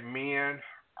that men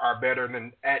are better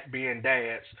at being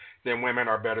dads than women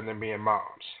are better than being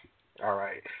moms. All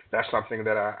right. That's something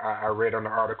that I read on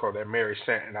the article that Mary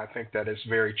sent, and I think that is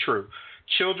very true.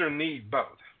 Children need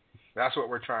both. That's what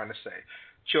we're trying to say.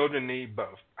 Children need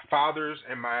both. Fathers,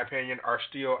 in my opinion, are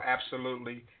still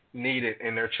absolutely needed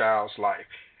in their child's life.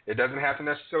 It doesn't have to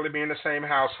necessarily be in the same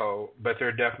household, but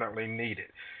they're definitely needed.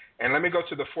 And let me go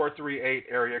to the 438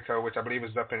 area code, which I believe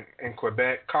is up in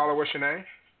Quebec. Caller, what's your name?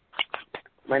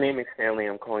 My name is Stanley.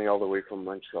 I'm calling all the way from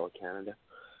Montreal, Canada.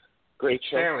 Great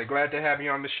show. Stanley, glad to have you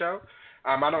on the show.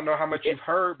 I don't know how much you've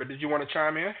heard, but did you want to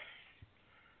chime in?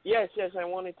 Yes, I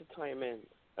wanted to chime in.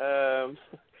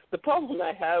 The problem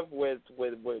I have with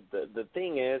the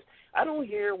thing is, I don't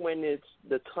hear when it's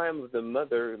the time of the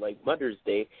mother, like Mother's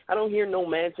Day, I don't hear no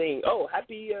man saying, oh,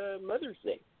 happy Mother's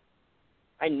Day.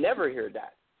 I never hear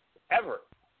that, ever.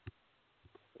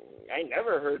 I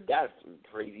never heard that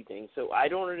crazy thing, so I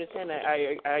don't understand.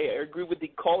 I agree with the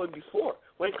caller before.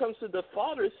 When it comes to the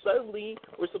father, suddenly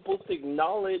we're supposed to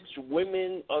acknowledge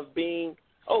women of being,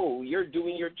 oh, you're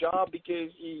doing your job because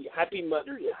happy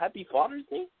Father's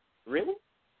Day? Really?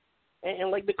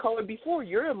 And like the caller before,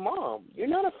 you're a mom. You're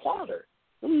not a father.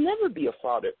 You'll never be a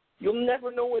father. You'll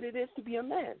never know what it is to be a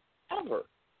man, ever.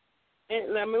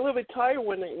 And I'm a little bit tired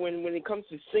when it comes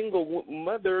to single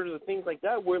mothers or things like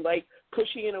that. We're like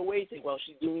pushing it away, saying, well,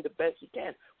 she's doing the best she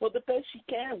can. Well, the best she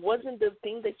can wasn't the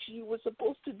thing that she was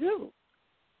supposed to do.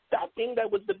 That thing that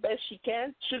was the best she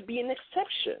can should be an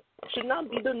exception. Should not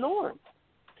be the norm.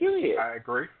 Period. I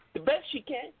agree. The best she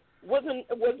can was an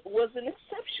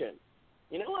exception.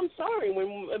 You know, I'm sorry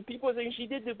when people are saying she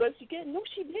did the best she can. No,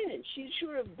 she didn't. She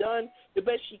should have done the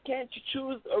best she can to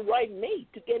choose a right mate,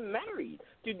 to get married,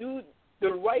 to do the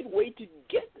right way to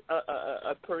get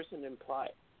a person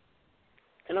implied.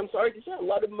 And I'm sorry to say, a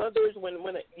lot of mothers, when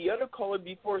the other caller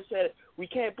before said we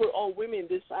can't put all women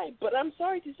this side, but I'm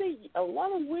sorry to say, a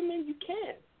lot of women you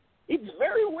can. It's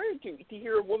very weird to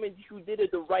hear a woman who did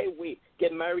it the right way,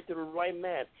 get married to the right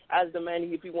man, ask the man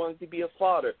if he wants to be a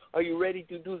father. Are you ready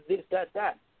to do this,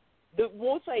 that? The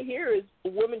most I hear is a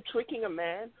woman tricking a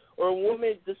man, or a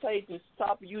woman deciding to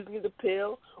stop using the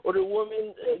pill, or the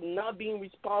woman not being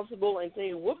responsible and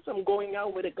saying, whoops, I'm going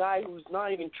out with a guy who's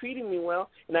not even treating me well,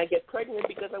 and I get pregnant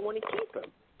because I want to keep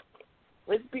him.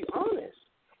 Let's be honest.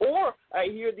 Or I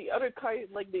hear the other guy,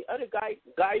 like the other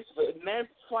guys, men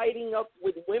fighting up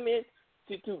with women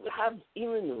to have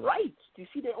even rights to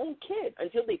see their own kid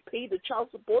until they pay the child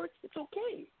support. It's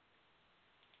okay.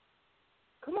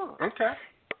 Come on. Okay.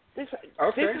 This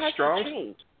strong. has to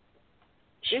change.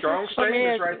 Strong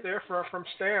statements right there from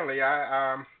Stanley.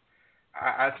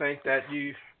 I think that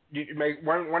you made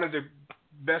one of the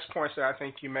best points that I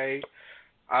think you made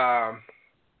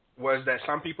was that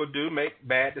some people do make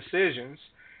bad decisions.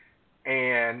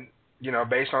 And, you know,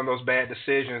 based on those bad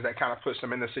decisions, that kind of puts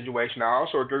them in the situation. I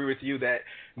also agree with you that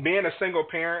being a single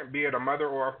parent, be it a mother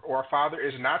or a father,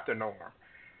 is not the norm.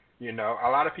 You know, a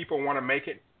lot of people want to make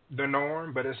it the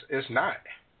norm, but it's not.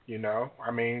 You know,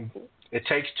 I mean, it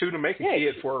takes two to make a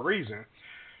kid for a reason.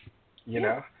 You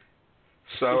know,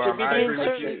 so I agree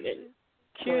with you.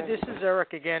 Q, this is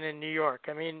Eric again in New York.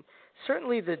 I mean,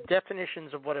 certainly the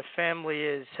definitions of what a family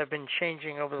is have been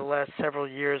changing over the last several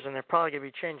years, and they're probably going to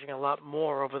be changing a lot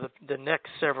more over the next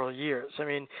several years. I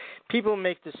mean, people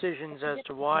make decisions as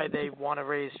to why they want to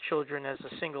raise children as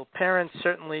a single parent.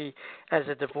 Certainly as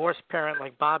a divorced parent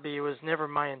like Bobby, it was never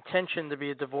my intention to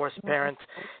be a divorced parent.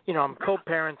 You know, I'm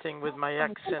co-parenting with my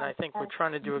ex, and I think we're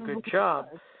trying to do a good job.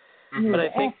 But I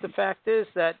think the fact is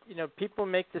that, you know, people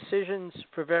make decisions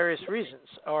for various reasons.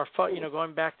 Or, you know,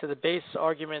 going back to the base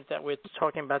argument that we're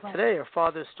talking about today, are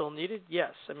fathers still needed?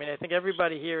 Yes. I mean, I think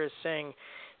everybody here is saying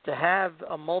to have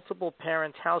a multiple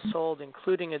parent household,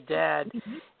 including a dad,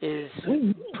 is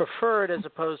preferred as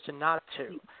opposed to not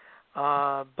to.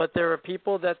 But there are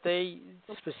people that they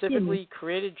specifically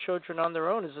created children on their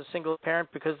own as a single parent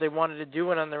because they wanted to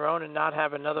do it on their own and not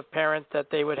have another parent that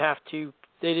they would have to.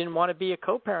 They didn't want to be a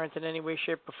co-parent in any way,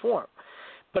 shape, or form.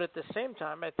 But at the same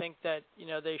time, I think that, you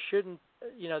know, they shouldn't,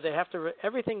 you know, they have to,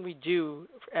 everything we do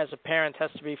as a parent has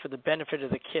to be for the benefit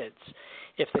of the kids.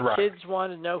 If the kids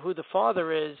want to know who the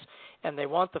father is and they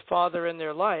want the father in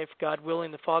their life, God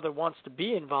willing, the father wants to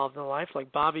be involved in life,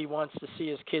 like Bobby wants to see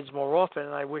his kids more often,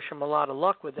 and I wish him a lot of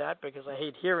luck with that because I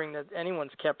hate hearing that anyone's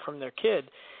kept from their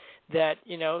kid. That,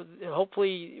 you know,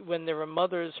 hopefully when there are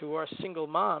mothers who are single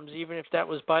moms, even if that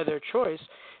was by their choice,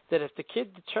 that if the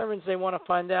kid determines they want to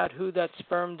find out who that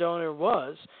sperm donor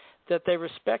was, that they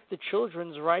respect the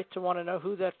children's right to want to know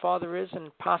who that father is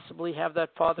and possibly have that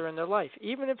father in their life,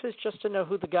 even if it's just to know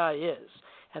who the guy is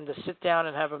and to sit down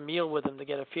and have a meal with him to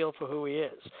get a feel for who he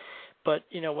is. But,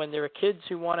 you know, when there are kids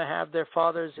who want to have their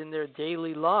fathers in their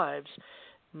daily lives,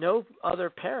 no other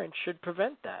parent should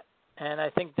prevent that. And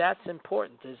I think that's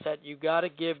important, is that you got to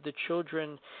give the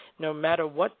children, no matter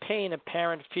what pain a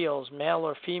parent feels, male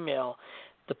or female,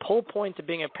 The whole point of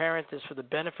being a parent is for the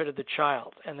benefit of the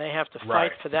child, and they have to fight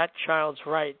Right. for that child's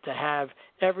right to have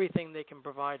everything they can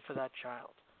provide for that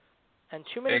child. And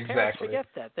too many parents forget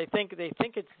that. They think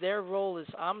it's their role is,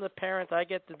 I'm the parent, I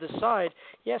get to decide.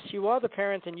 Yes, you are the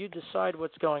parent and you decide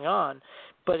what's going on,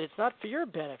 but it's not for your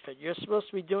benefit. You're supposed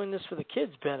to be doing this for the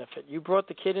kid's benefit. You brought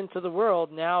the kid into the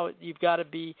world. Now you've got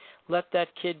to let that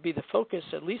kid be the focus,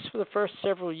 at least for the first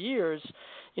several years,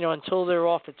 until they're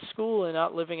off at school and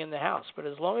not living in the house. But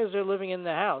as long as they're living in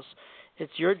the house,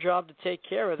 it's your job to take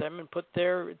care of them and put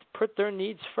their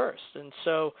needs first. And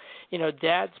so,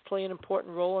 dads play an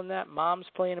important role in that, moms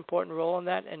play an important role in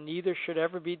that, and neither should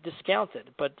ever be discounted.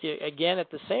 But again,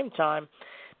 at the same time,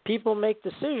 people make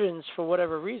decisions for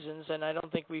whatever reasons, and I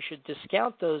don't think we should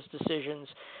discount those decisions.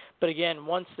 But again,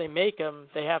 once they make them,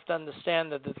 they have to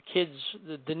understand that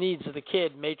the needs of the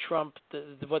kid may trump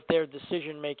what their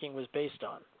decision making was based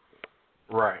on.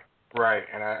 Right.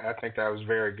 And I think that was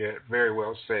very good, very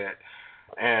well said.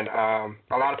 And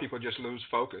a lot of people just lose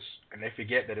focus, and they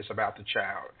forget that it's about the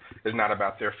child. It's not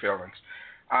about their feelings.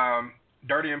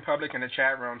 Dirty in Public in the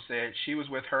chat room said she was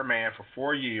with her man for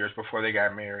 4 years before they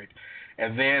got married.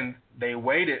 And then they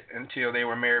waited until they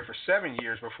were married for 7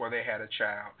 years before they had a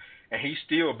child. And he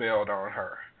still bailed on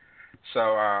her.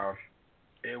 So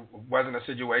it wasn't a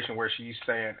situation where she's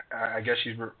saying, I guess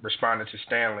she's responding to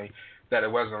Stanley, that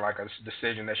it wasn't like a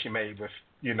decision that she made with,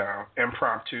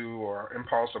 impromptu or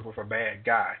impulsive with a bad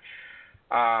guy.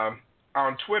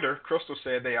 On Twitter, Crystal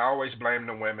said they always blame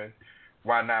the women.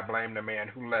 Why not blame the man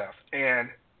who left? And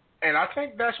I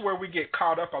think that's where we get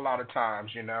caught up a lot of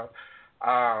times,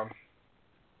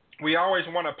 we always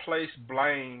want to place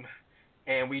blame,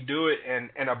 and we do it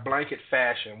in a blanket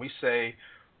fashion. We say,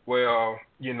 well,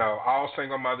 all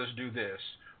single mothers do this,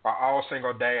 or all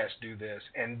single dads do this,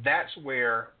 and that's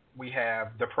where we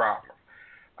have the problem.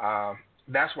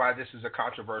 That's why this is a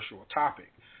controversial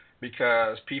topic,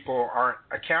 because people aren't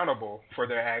accountable for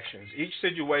their actions. Each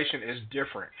situation is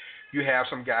different. You have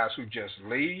some guys who just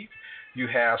leave. You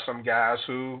have some guys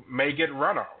who may get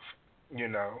run off,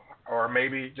 or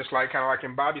maybe just kind of like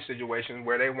in Bobby's situation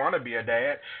where they want to be a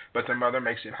dad, but the mother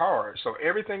makes it hard. So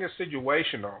everything is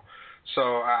situational.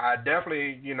 So I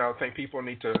definitely, think people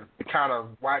need to kind of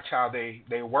watch how they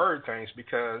word things,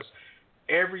 because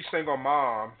every single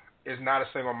mom is not a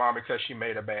single mom because she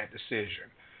made a bad decision.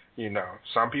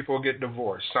 Some people get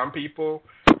divorced. Some people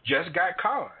just got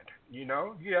conned. You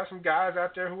have some guys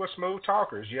out there who are smooth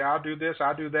talkers. Yeah, I'll do this,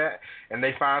 I'll do that. And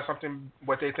they find something,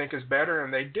 what they think is better,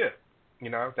 and they dip.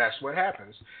 That's what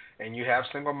happens. And you have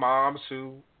single moms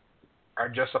who are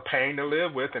just a pain to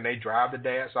live with, and they drive the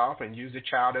dads off and use the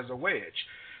child as a wedge.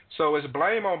 So it's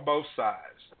blame on both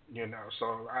sides,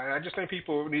 So I just think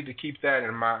people need to keep that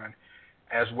in mind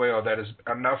as well, that is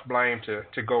enough blame to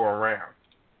go around.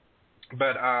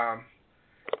 But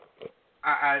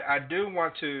I do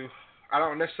want to, I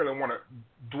don't necessarily want to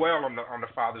dwell on the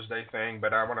Father's Day thing,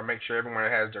 but I want to make sure everyone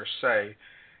has their say.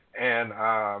 And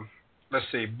let's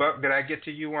see, Buck, did I get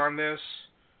to you on this?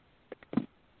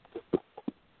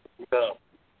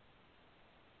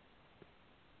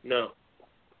 No.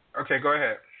 Okay, go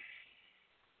ahead.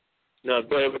 No,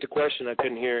 go ahead with the question. I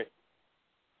couldn't hear it.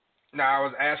 No, I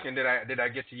was asking, did I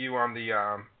get to you on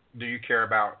the do you care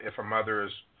about if a mother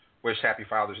is wish Happy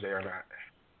Father's Day or not?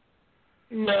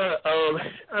 No,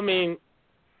 I mean,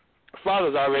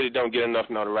 fathers already don't get enough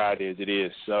notoriety as it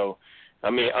is. So, I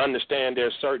understand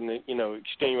there's certain,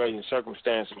 extenuating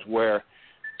circumstances where,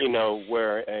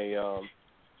 where a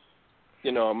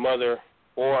mother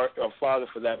or a father,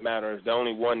 for that matter, is the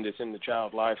only one that's in the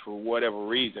child's life for whatever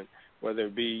reason, whether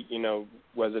it be,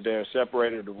 whether they're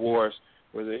separated or divorced,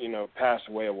 whether, passed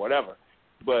away or whatever.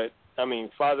 But,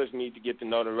 fathers need to get the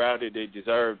notoriety they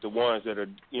deserve, the ones that are,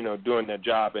 doing their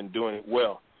job and doing it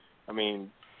well.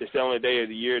 It's the only day of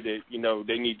the year that,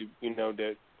 they need to,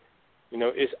 that,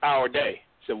 it's our day,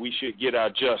 so we should get our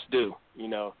just due,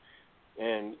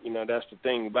 And, that's the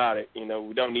thing about it.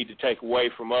 We don't need to take away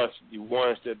from us the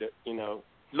ones that,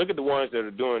 look at the ones that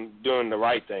are doing the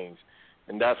right things.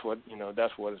 And that's what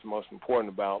it's most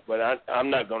important about. But I'm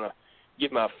not going to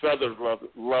get my feathers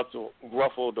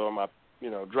ruffled or my,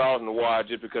 draws in the wire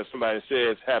just because somebody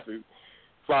says Happy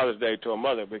Father's Day to a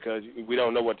mother, because we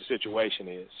don't know what the situation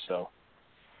is. So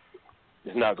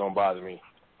it's not going to bother me.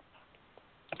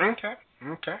 Okay.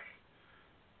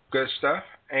 Good stuff.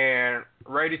 And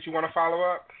Ray, did you want to follow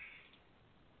up?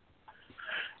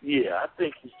 Yeah, I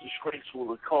think it's disgraceful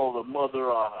to call a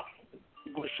mother,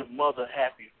 wish a mother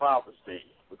Happy Father's Day,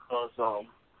 because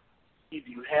either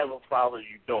you have a father or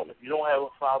you don't. If you don't have a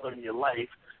father in your life,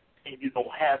 then you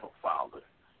don't have a father.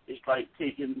 It's like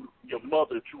taking your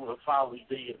mother to a Father's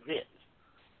Day event.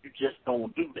 You just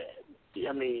don't do that.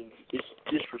 I mean, it's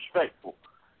disrespectful,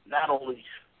 not only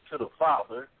to the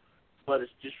father, but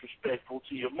it's disrespectful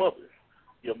to your mother.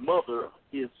 Your mother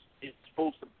is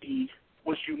supposed to be,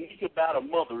 what's unique about a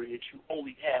mother is you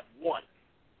only have one.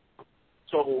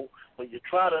 So when you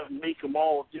try to make them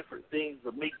all different things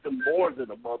or make them more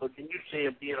than a mother, then you're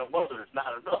saying being a mother is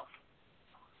not enough.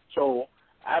 So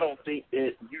I don't think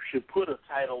that you should put a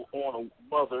title on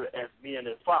a mother as being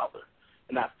a father.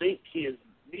 And I think kids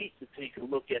need to take a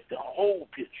look at the whole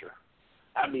picture.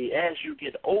 I mean, as you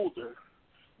get older,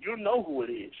 you know who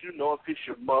it is. You know if it's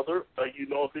your mother or you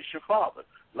know if it's your father.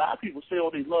 A lot of people say, oh,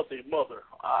 they love their mother.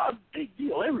 Big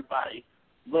deal. Everybody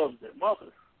loves their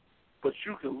mother. But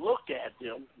you can look at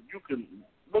them, you can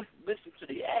listen to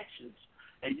the actions,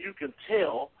 and you can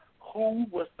tell who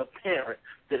was the parent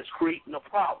that's creating the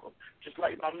problem. Just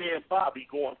like my man Bobby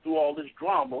going through all this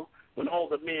drama when all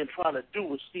the man trying to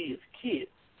do is see his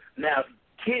kids. Now,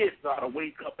 kids ought to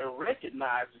wake up and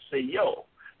recognize and say, yo,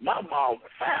 my mom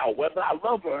foul. Whether I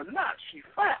love her or not, she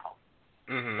foul.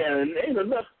 Mm-hmm. And ain't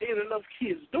enough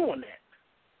kids doing that.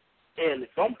 And if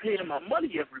I'm paying my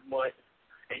money every month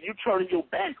and you turning your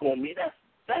back on me,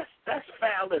 that's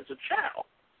foul as a child.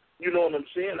 You know what I'm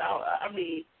saying? I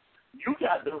mean, you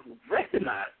got to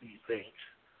recognize these things.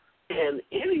 And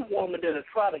any woman that'll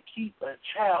try to keep a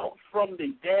child from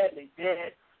their dad, and their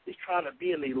dad is trying to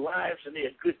be in their lives and they're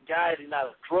a good guy, they're not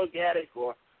a drug addict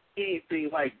or anything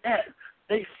like that,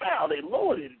 they foul, they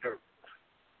lower in dirt.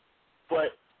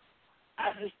 But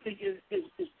I just think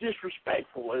it's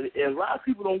disrespectful. And a lot of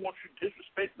people don't want you to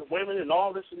disrespect the women and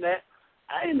all this and that.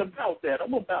 I ain't about that.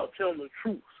 I'm about telling the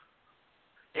truth.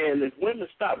 And if women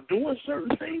stop doing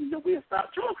certain things, then we'll stop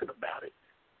talking about it.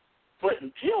 But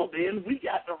until then, we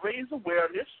got to raise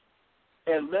awareness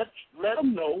and let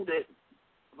them know that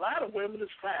a lot of women is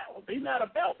foul. They're not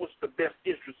about what's the best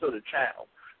interest of the child.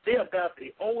 They're about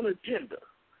their own agenda.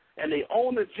 And their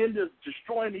own agenda is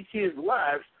destroying these kids'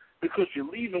 lives because you're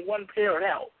leaving one parent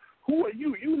out. Who are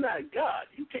you? You're not God.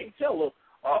 You can't tell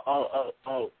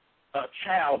a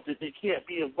child that they can't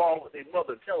be involved with their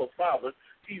mother, tell a father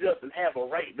he doesn't have a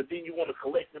right, but then you want to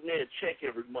collect the man's check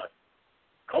every month.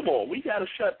 Come on, we got to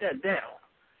shut that down.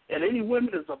 And any women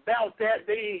that's about that,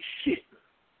 they ain't shit.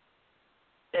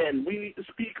 And we need to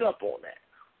speak up on that.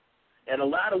 And a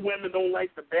lot of women don't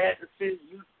like the bad decision.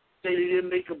 You say they didn't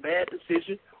make a bad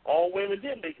decision. All women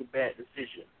did make a bad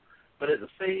decision. But at the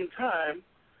same time,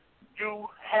 you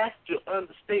have to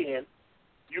understand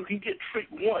you can get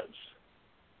tricked once,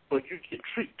 but you get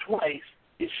tricked twice,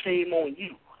 it's shame on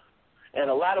you. And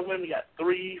a lot of women got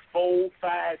 3, 4,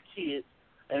 5 kids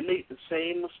and make the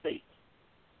same mistake.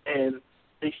 And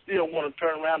they still want to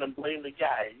turn around and blame the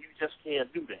guy. You just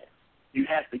can't do that. You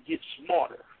have to get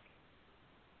smarter.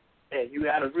 And you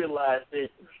got to realize that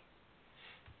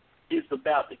it's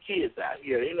about the kids out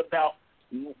here. It ain't about,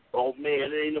 oh,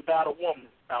 man, it ain't about a woman.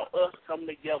 It's about us coming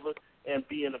together and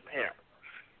being a parent.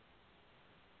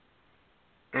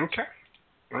 Okay.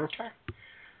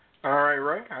 All right,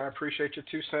 Ray. I appreciate your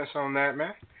 2 cents on that,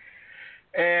 man.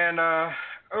 And,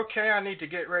 okay, I need to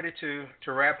get ready to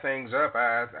wrap things up.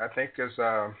 I think it's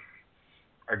a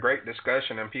great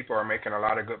discussion, and people are making a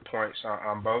lot of good points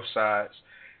on both sides.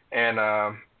 And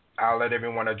I'll let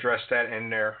everyone address that in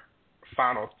their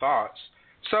final thoughts.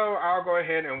 So I'll go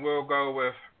ahead and we'll go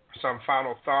with some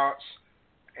final thoughts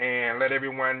and let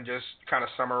everyone just kind of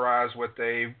summarize what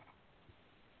they've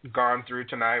gone through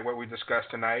tonight, what we discussed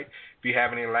tonight. If you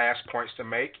have any last points to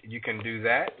make, you can do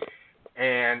that.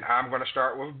 And I'm going to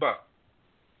start with Buck.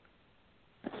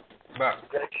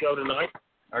 Great show tonight.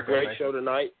 Okay, Great show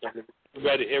tonight.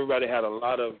 Everybody had a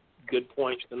lot of good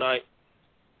points tonight.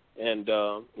 And,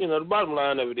 the bottom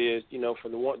line of it is, for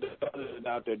the others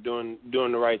out there doing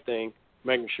the right thing,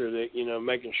 making sure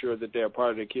that they're a part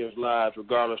of their kids' lives,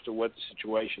 regardless of what the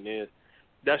situation is.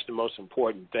 That's the most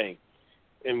important thing.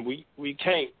 And we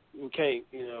can't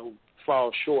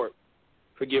fall short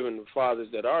for giving the fathers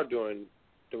that are doing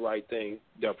the right thing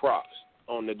their props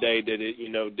on the day that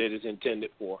that is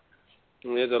intended for.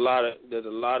 And there's a lot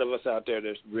of us out there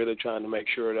that's really trying to make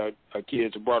sure that our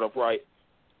kids are brought up right,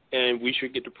 and we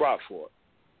should get the props for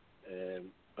it. And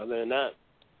other than that,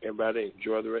 everybody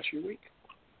enjoy the rest of your week.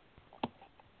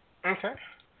 Okay.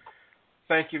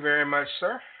 Thank you very much,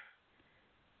 sir.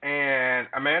 And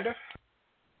Amanda?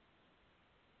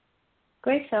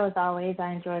 Great show as always.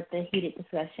 I enjoyed the heated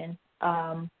discussion.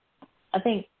 I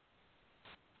think,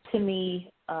 to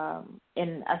me,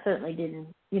 and I certainly didn't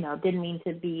mean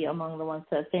to be among the ones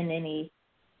to offend any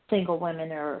single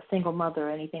women or single mothers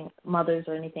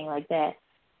or anything like that.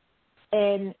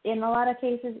 And in a lot of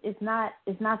cases, it's not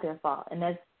their fault, and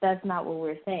that's not what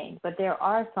we're saying. But there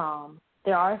are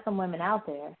some women out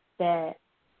there that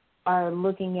are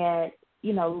looking at,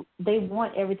 they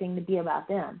want everything to be about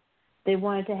them. They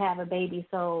wanted to have a baby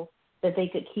so that they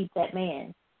could keep that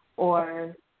man,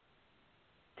 or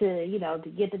to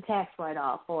get the tax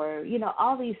write-off, or,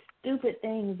 all these stupid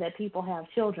things that people have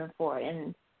children for.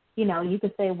 And, you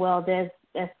could say, well,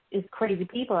 it's crazy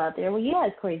people out there. Well, yeah,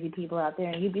 it's crazy people out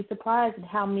there, and you'd be surprised at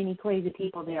how many crazy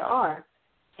people there are.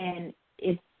 And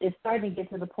it's starting to get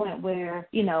to the point where,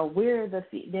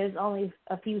 there's only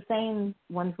a few sane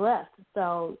ones left.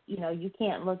 So, you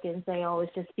can't look and say, oh,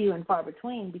 it's just few and far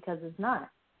between, because it's not.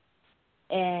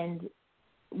 And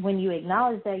when you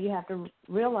acknowledge that, you have to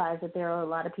realize that there are a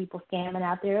lot of people scamming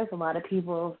out there. There's a lot of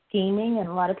people scheming, and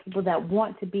a lot of people that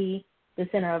want to be the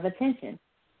center of attention.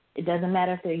 It doesn't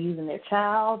matter if they're using their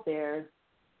child,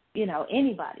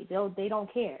 anybody. They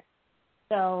don't care.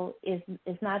 So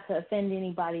it's not to offend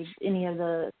anybody, any of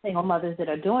the single mothers that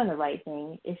are doing the right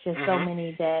thing. It's just so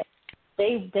many that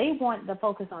they want the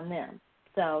focus on them.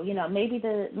 So, maybe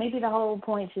the whole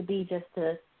point should be just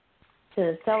to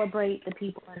celebrate the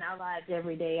people in our lives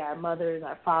every day, our mothers,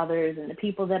 our fathers, and the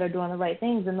people that are doing the right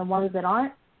things, and the ones that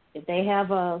aren't. If they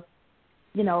have a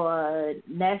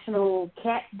National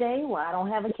Cat Day, well, I don't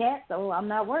have a cat, so I'm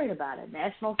not worried about it.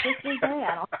 National Sister's Day,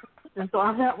 I don't have a sister, so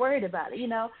I'm not worried about it.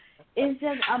 It's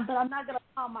just, but I'm not going to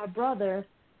call my brother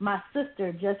my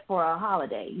sister just for a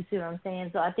holiday. You see what I'm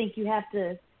saying? So I think you have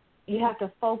to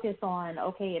focus on,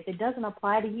 okay, if it doesn't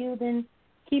apply to you, then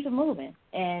keep it moving.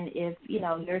 And if,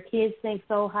 your kids think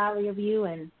so highly of you,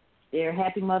 and they're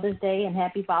Happy Mother's Day and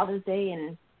Happy Father's Day,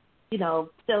 and,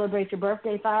 celebrate your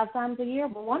birthday 5 times a year,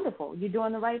 well, wonderful. You're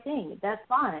doing the right thing. That's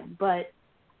fine. But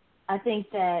I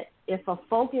think that if a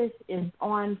focus is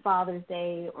on Father's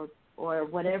Day or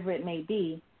whatever it may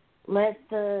be, let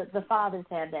the fathers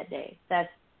have that day. That's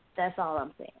all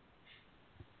I'm saying.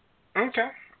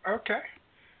 Okay.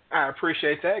 I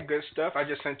appreciate that. Good stuff. I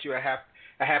just sent you a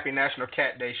happy National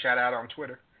Cat Day shout out on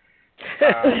Twitter.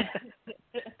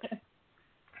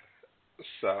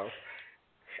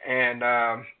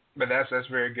 But that's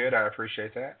very good. I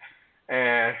appreciate that.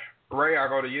 And Ray, I'll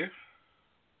go to you.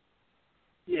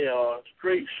 Yeah, it's a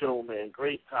great show, man.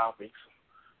 Great topics.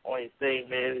 Only thing,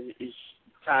 man, is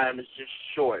time is just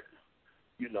short.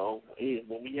 When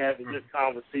we have a good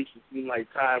conversation, it seems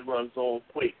like time runs on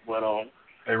quick. But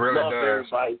it really love does.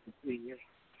 Everybody's opinion.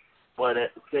 But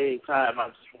at the same time, I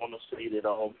just want to say that,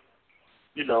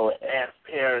 as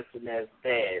parents and as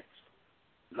dads,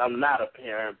 and I'm not a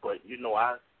parent, but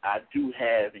I do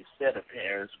have a set of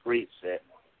parents, great set.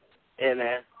 And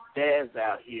as dads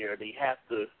out here, they have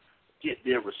to get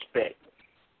their respect,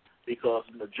 because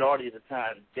the majority of the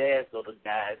time, dads are the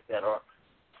guys that are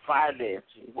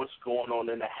financing what's going on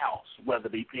in the house, whether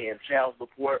they paying child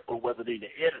support or whether they the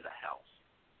head of the house.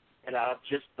 And I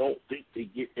just don't think they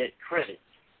get that credit.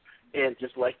 And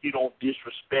just like you don't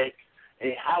disrespect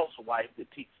a housewife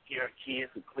that takes care of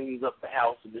kids and cleans up the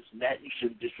house and this and that, you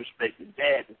shouldn't disrespect the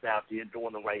dad that's out there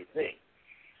doing the right thing.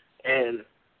 And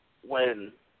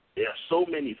when there are so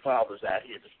many fathers out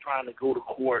here that's trying to go to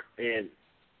court and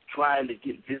trying to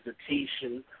get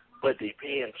visitation, but they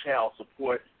paying child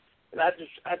support, and I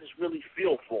just really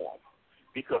feel for them,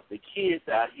 because the kids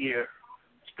out here,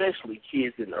 especially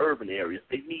kids in urban areas,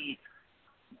 they need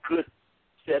good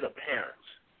set of parents.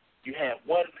 You have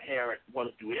one parent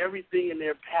want to do everything in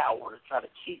their power to try to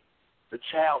keep the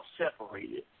child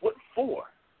separated. What for?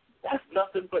 That's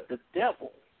nothing but the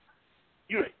devil.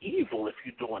 You're evil if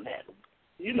you're doing that.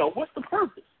 What's the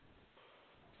purpose?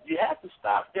 You have to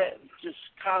stop that and just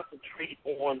concentrate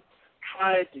on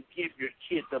trying to give your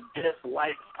kid the best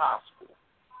life possible.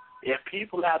 If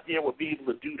people out there will be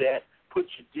able to do that, put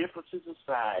your differences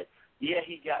aside. Yeah,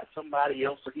 he got somebody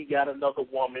else or he got another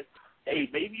woman. Hey,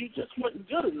 maybe you just wasn't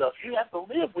good enough. You have to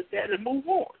live with that and move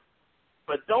on.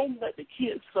 But don't let the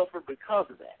kids suffer because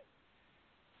of that.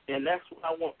 And that's what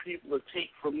I want people to take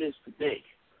from this today.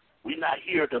 We're not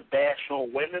here to bash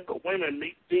on women, but women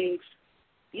make things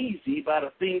easy by the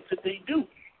things that they do.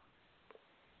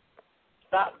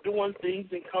 Stop doing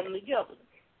things and come together.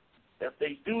 If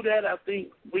they do that, I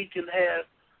think we can have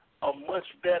a much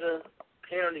better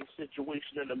parenting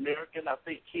situation in America, and I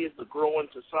think kids are growing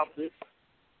to something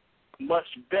much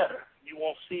better. You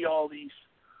won't see all these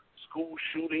school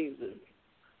shootings and,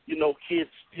 kids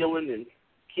stealing and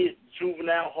kids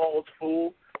juvenile halls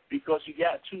full because you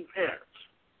got two parents.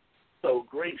 So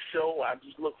great show. I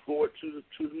just look forward to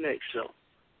the next show.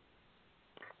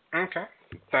 Okay.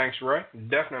 Thanks, Ray.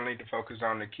 Definitely need to focus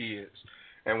on the kids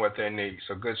and what they need.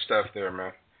 So good stuff there,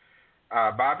 man.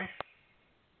 Bobby?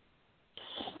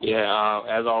 Yeah,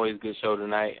 as always, good show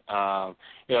tonight. Like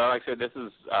I said, this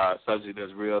is a subject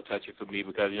that's real touchy for me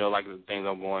because, like the things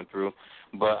I'm going through.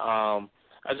 But I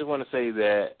just want to say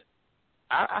that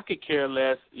I could care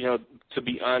less, to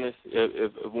be honest,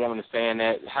 if a woman is saying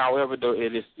that. However, though,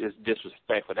 it's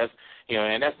disrespectful. That's,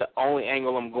 and that's the only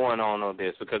angle I'm going on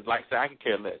this because, like I said, I could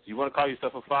care less. You want to call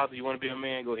yourself a father, you want to be a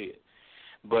man, go ahead.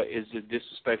 But it's just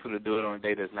disrespectful to do it on a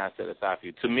day that's not set aside for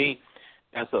you. To me,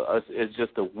 it's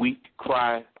just a weak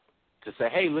cry to say,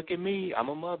 hey, look at me, I'm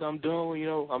a mother, I'm doing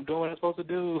what I'm supposed to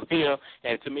do,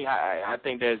 And to me, I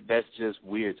think that's just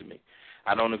weird to me.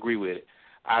 I don't agree with it.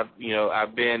 I've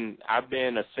been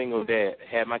a single dad,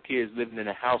 had my kids living in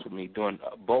the house with me, doing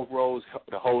both roles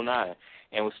the whole nine,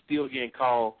 and was still getting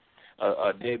called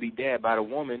a deadbeat dad by the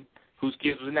woman whose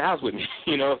kids was in the house with me.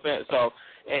 You know what I'm saying? So,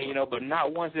 and but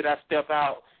not once did I step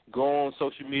out, go on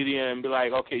social media and be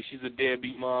like, okay, she's a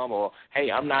deadbeat mom, or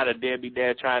hey, I'm not a deadbeat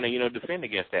dad trying to defend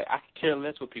against that. I can care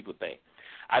less what people think.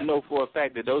 I know for a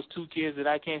fact that those two kids that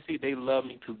I can't see, they love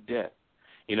me to death.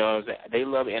 You know what I'm saying? They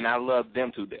love me, and I love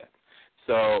them to death.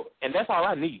 So, and that's all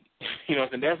I need. You know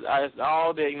what I'm saying? That's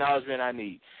all the acknowledgement I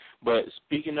need. But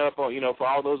speaking up, for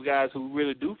all those guys who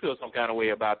really do feel some kind of way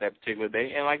about that particular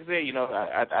day, and like I said,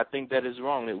 I think that is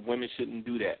wrong, that women shouldn't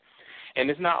do that. And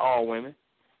it's not all women.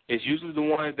 It's usually the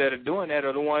ones that are doing that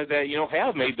are the ones that,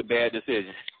 have made the bad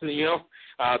decision,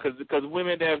 because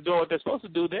women that are doing what they're supposed to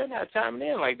do, they're not chiming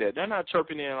in like that. They're not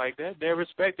chirping in like that. They're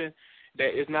respecting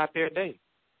that it's not their day.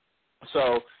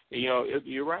 So,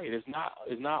 you're right. It's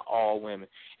not all women.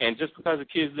 And just because the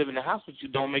kids live in the house with you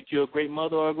don't make you a great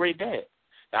mother or a great dad.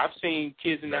 I've seen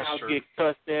kids in the house get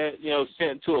cussed at,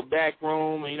 sent to a back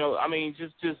room,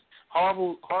 just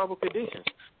horrible conditions.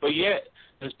 But yet,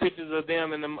 there's pictures of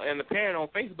them and the parent on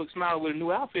Facebook smiling with a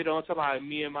new outfit on, talking about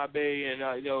me and my baby, and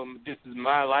this is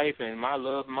my life and my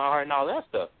love and my heart and all that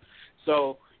stuff.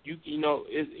 So you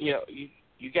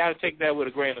got to take that with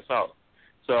a grain of salt.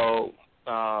 So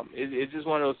it's just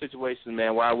one of those situations,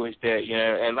 man, where I wish that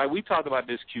and like we talked about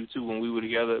this Q too when we were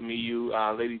together, me, you,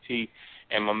 Lady T,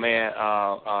 and my man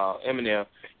Eminem.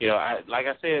 Like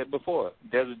I said before,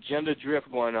 there's a gender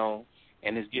drift going on.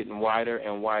 And it's getting wider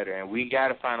and wider. And we got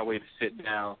to find a way to sit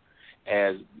down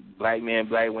as black men,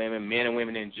 black women, men and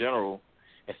women in general,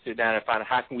 and sit down and find out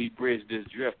how can we bridge this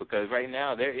drift. Because right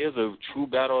now there is a true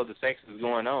battle of the sexes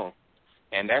going on.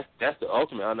 And that's the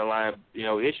ultimate underlying,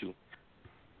 issue.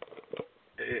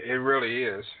 It really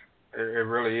is. It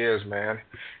really is, man.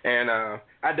 And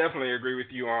I definitely agree with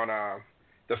you on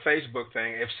the Facebook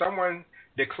thing. If someone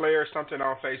declares something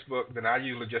on Facebook, then I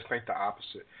usually just think the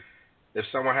opposite. If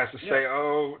someone has to say,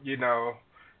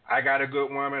 I got a good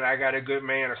woman, I got a good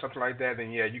man, or something like that,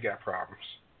 then, yeah, you got problems.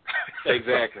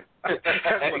 Exactly.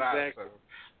 That's what I assume.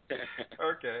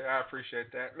 Okay, I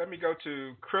appreciate that. Let me go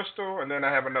to Crystal, and then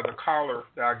I have another caller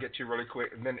that I'll get to really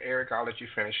quick, and then, Eric, I'll let you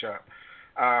finish up.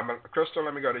 Crystal,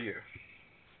 let me go to you.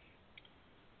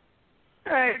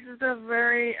 All right, this is a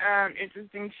very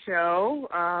interesting show,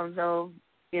 though,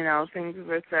 things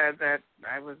were said that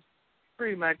I was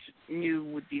pretty much knew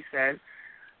would be said.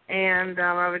 And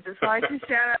I would just like to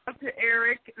shout out to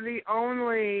Eric, the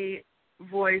only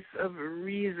voice of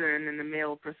reason in the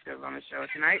male perspective on the show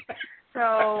tonight.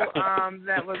 So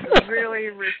that was really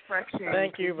refreshing.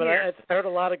 Thank you, but I heard a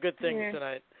lot of good things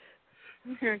tonight.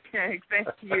 Okay, thank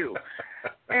you.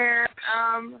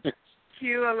 And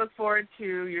Q, I look forward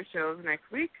to your shows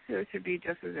next week, so it should be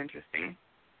just as interesting.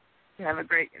 Have a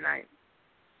great night.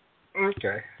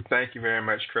 Okay, thank you very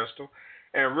much, Crystal.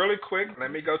 And really quick, let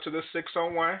me go to the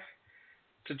 601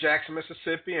 to Jackson,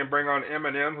 Mississippi, and bring on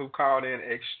Eminem, who called in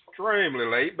extremely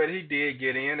late, but he did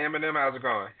get in. Eminem, how's it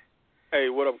going? Hey,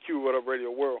 what up, Q? What up,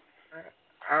 Radio World?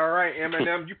 All right,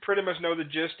 Eminem, you pretty much know the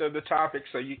gist of the topic,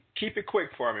 so you keep it quick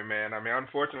for me, man.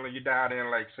 Unfortunately, you dialed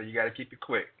in late, so you got to keep it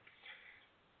quick.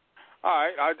 All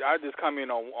right, I just come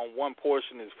in on one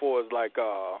portion as far as like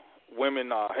women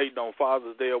hating on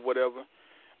Father's Day or whatever.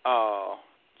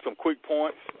 Some quick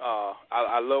points.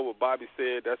 I love what Bobby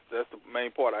said. That's the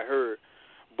main part I heard.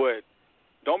 But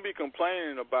don't be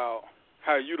complaining about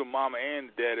how you the mama and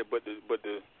the daddy, but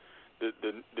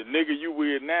the nigga you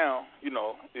with now,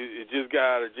 it just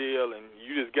got out of jail and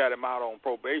you just got him out on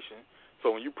probation.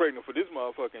 So when you pregnant for this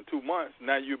motherfucker in 2 months,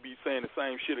 now you'll be saying the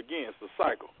same shit again. It's a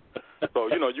cycle. So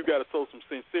you got to show some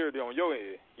sincerity on your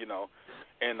end,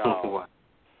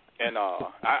 And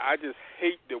I just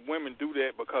hate that women do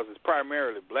that because it's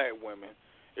primarily black women.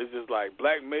 It's just like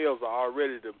black males are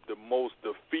already the most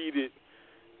defeated,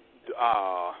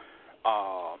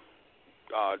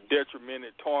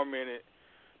 detrimented, tormented,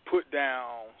 put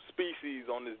down species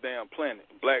on this damn planet.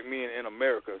 Black men in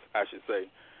America, I should say.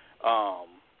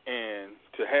 And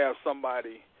to to have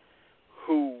somebody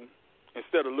who,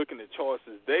 instead of looking at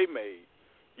choices they made,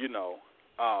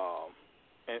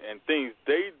 and things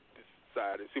they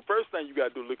decided. See, first thing you got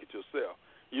to do is look at yourself.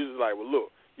 You're just like, well,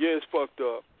 look, yeah, it's fucked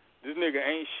up. This nigga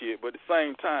ain't shit, but at the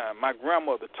same time, my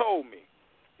grandmother told me,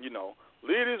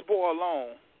 leave this boy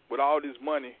alone with all this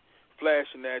money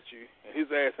flashing at you, and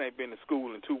his ass ain't been to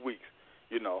school in 2 weeks,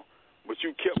 but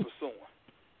you kept pursuing.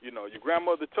 Your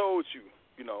grandmother told you,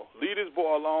 leave this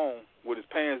boy alone with his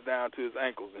pants down to his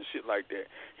ankles and shit like that.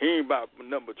 He ain't about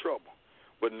nothing but trouble.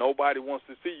 But nobody wants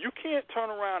to see. You can't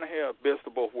turn around and have best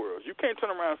of both worlds. You can't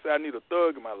turn around and say, I need a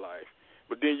thug in my life,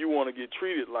 but then you want to get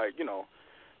treated like, Bill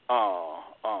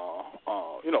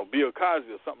Cosby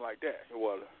or something like that.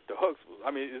 Well, the Huxtables. I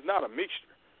mean, it's not a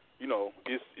mixture.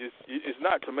 It's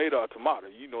not tomato or tomato.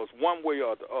 It's one way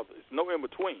or the other. It's no in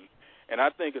between. And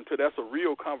I think until that's a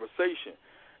real conversation,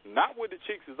 not with the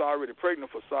chicks that's already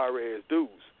pregnant for sorry-ass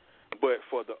dudes, but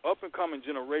for the up-and-coming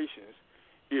generations,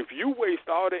 if you waste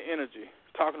all that energy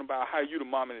talking about how you the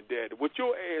mom and the dad, what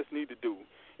your ass need to do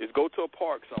is go to a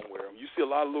park somewhere. You see a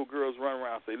lot of little girls run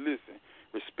around and say, listen,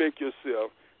 respect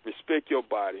yourself, respect your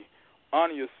body,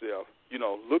 honor yourself.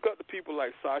 Look up to people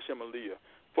like Sasha and Malia.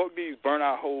 Fuck these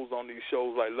burnout hoes on these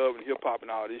shows like Love and Hip Hop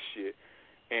and all this shit.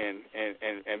 And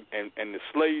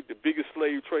the biggest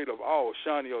slave trader of all,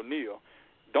 Shawnee O'Neal.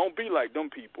 Don't be like them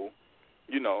people.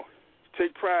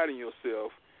 Take pride in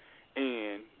yourself,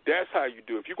 and that's how you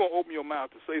do it. If you're going to open your mouth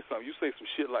to say something, you say some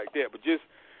shit like that. But just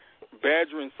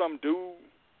badgering some dude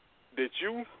that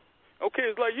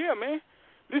it's like, yeah, man,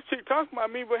 this chick talking about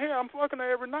me, but hey, I'm fucking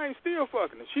her every night and still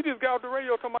fucking her. She just got off the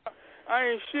radio talking about, I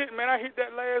ain't shit, man, I hit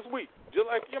that last week. Just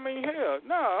like, hell,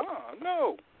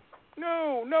 no.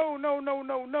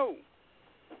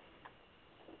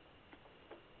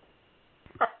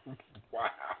 Wow.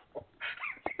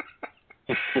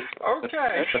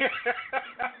 Okay.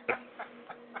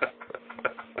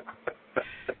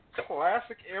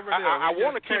 Classic Eminem. I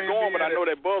want to keep going, but I know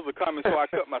that buzzer coming, so I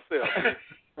cut myself.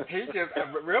 He just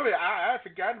really, I had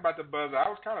forgotten about the buzzer. I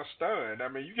was kind of stunned. I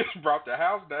mean, you just brought the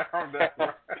house down. That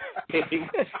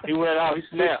He went out. He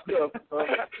snapped.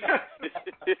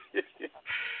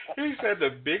 He said the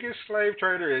biggest slave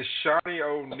trader is Shawnee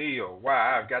O'Neal.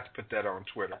 Wow, I've got to put that on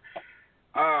Twitter.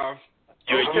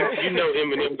 You know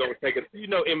Eminem gonna take it.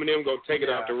 Eminem gonna take it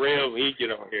off the rails when he get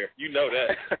on here. You know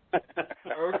that.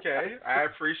 Okay, I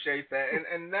appreciate that,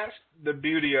 and that's the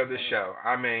beauty of the show.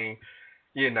 I mean,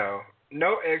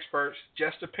 no experts,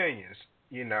 just opinions.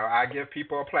 I give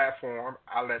people a platform.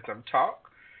 I let them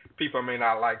talk. People may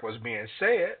not like what's being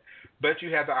said, but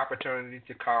you have the opportunity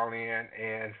to call in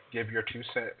and give your 2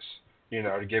 cents.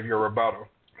 To give your rebuttal,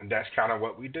 and that's kind of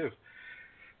what we do.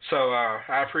 So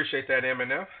I appreciate that,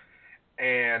 Eminem.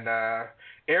 And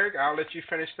Eric, I'll let you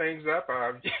finish things up.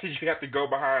 You have to go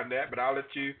behind that, but I'll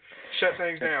let you shut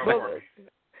things down for me.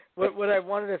 What I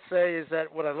wanted to say is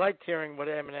that what I liked hearing what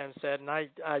Eminem said, and I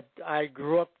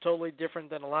grew up totally different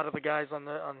than a lot of the guys on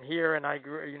here, and I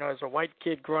grew, as a white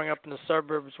kid growing up in the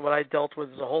suburbs, what I dealt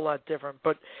with is a whole lot different.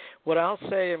 But what I'll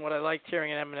say and what I liked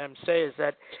hearing Eminem say is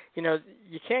that,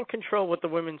 you can't control what the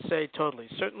women say totally.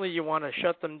 Certainly you want to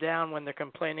shut them down when they're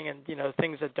complaining and,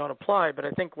 things that don't apply. But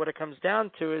I think what it comes down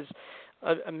to is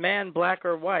a man, black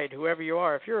or white, whoever you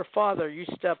are, if you're a father, you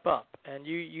step up, and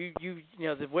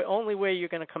the only way you're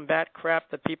going to combat crap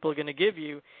that people are going to give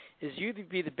you is you to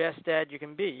be the best dad you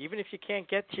can be. Even if you can't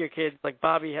get to your kids, like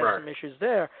Bobby has some issues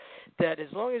there, that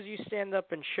as long as you stand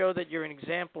up and show that you're an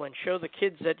example and show the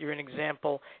kids that you're an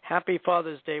example, Happy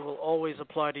Father's Day will always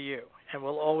apply to you and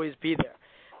will always be there.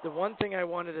 The one thing I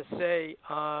wanted to say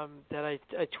that I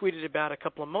tweeted about a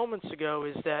couple of moments ago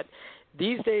is that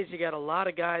these days you got a lot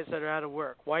of guys that are out of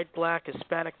work, white, black,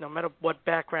 Hispanic, no matter what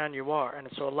background you are. And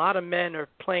so a lot of men are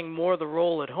playing more the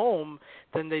role at home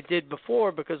than they did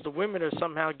before because the women are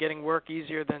somehow getting work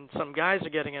easier than some guys are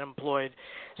getting employed.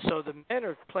 So the men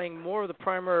are playing more of the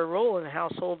primary role in the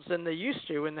households than they used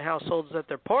to in the households that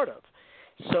they're part of.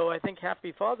 So I think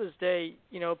Happy Father's Day,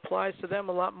 applies to them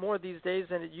a lot more these days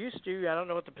than it used to. I don't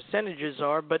know what the percentages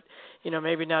are, but,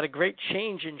 maybe not a great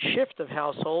change in shift of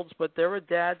households, but there are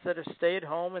dads that are stay at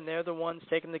home, and they're the ones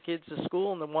taking the kids to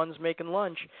school and the ones making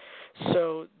lunch.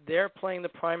 So they're playing the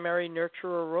primary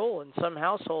nurturer role in some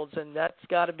households, and that's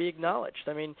got to be acknowledged.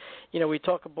 I mean, we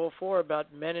talk before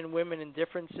about men and women and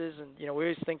differences, and, we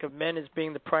always think of men as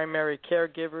being the primary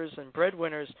caregivers and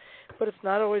breadwinners, but it's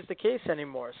not always the case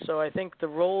anymore. So I think the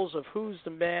roles of who's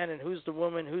the man and who's the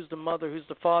woman, who's the mother, who's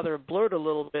the father are blurred a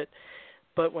little bit.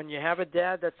 But when you have a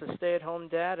dad that's a stay-at-home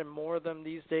dad, and more of them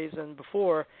these days than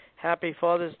before, Happy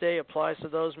Father's Day applies to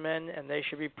those men, and they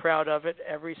should be proud of it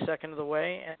every second of the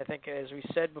way. And I think, as we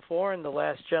said before, and the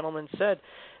last gentleman said,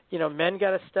 men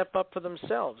got to step up for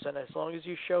themselves. And as long as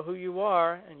you show who you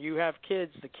are and you have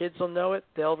kids, the kids will know it,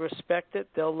 they'll respect it,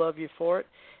 they'll love you for it.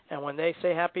 And when they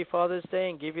say Happy Father's Day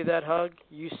and give you that hug,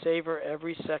 you savor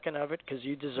every second of it because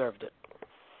you deserved it.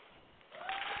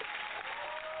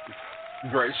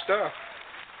 Great stuff.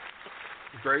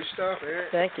 Great stuff,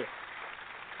 Eric. Thank you.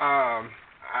 I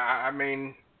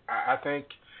think,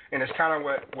 and it's kind of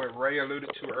what Ray alluded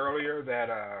to earlier,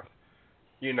 that,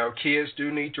 kids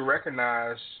do need to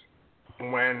recognize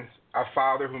when a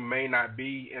father who may not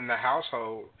be in the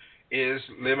household is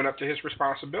living up to his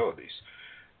responsibilities,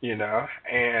 and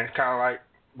kind of like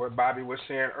what Bobby was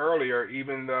saying earlier,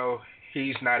 even though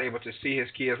he's not able to see his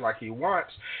kids like he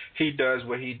wants, he does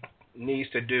what he needs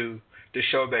to do to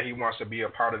show that he wants to be a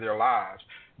part of their lives,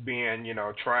 being,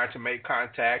 trying to make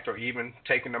contact or even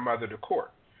taking the mother to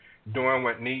court, doing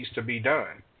what needs to be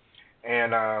done.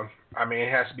 And,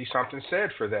 it has to be something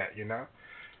said for that,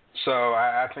 So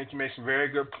I think you made some very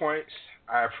good points.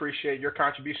 I appreciate your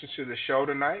contributions to the show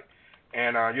tonight,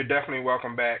 and you're definitely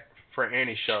welcome back for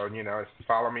any show.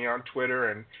 Follow me on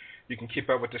Twitter, and you can keep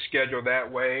up with the schedule that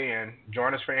way and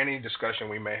join us for any discussion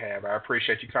we may have. I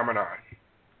appreciate you coming on.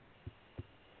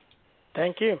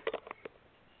 Thank you.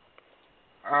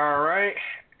 All right,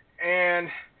 and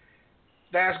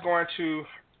that's going to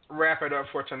wrap it up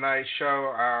for tonight's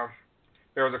show.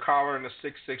 There was a caller in the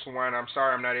 661. I'm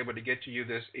sorry I'm not able to get to you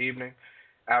this evening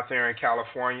out there in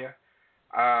California.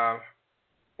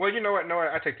 Well, you know what? No,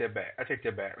 I take that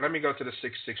back. Let me go to the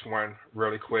 661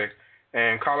 really quick.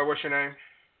 And caller, what's your name?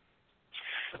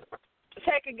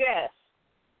 Take a guess.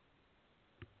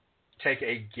 Take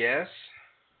a guess?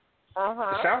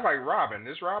 Uh-huh. It sounds like Robin.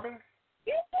 Is Robin?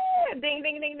 Yeah. Ding,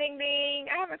 ding, ding, ding, ding.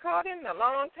 I haven't called in a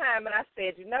long time, and I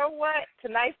said, you know what?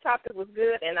 Tonight's topic was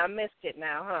good, and I missed it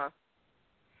now, huh?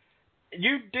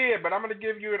 You did, but I'm going to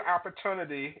give you an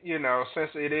opportunity,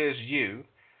 since it is you,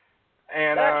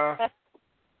 and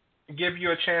give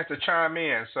you a chance to chime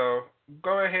in. So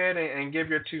go ahead and give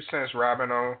your 2 cents,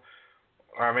 Robin, on,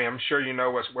 I'm sure you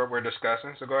know what we're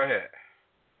discussing, so go ahead.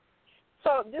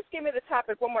 So just give me the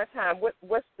topic one more time.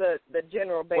 What's the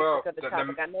general basic of the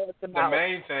topic? I know it's about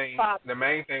the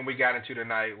main thing we got into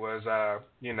tonight was,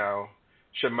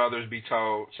 should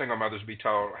single mothers be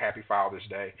told Happy Father's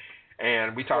Day?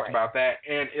 And we talked about that.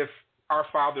 And if our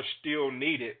fathers still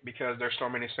need it because there's so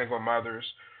many single mothers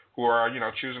who are,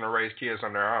 choosing to raise kids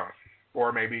on their own,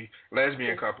 or maybe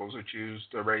lesbian couples who choose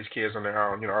to raise kids on their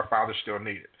own, our fathers still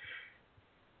need it.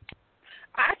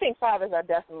 I think fathers are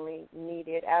definitely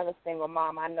needed. As a single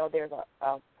mom, I know there's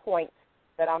a point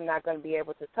that I'm not going to be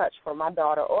able to touch for my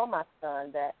daughter or my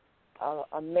son, that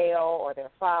a male or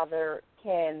their father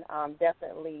can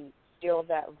definitely fill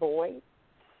that void.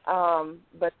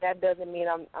 But that doesn't mean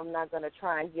I'm not going to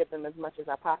try and give them as much as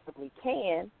I possibly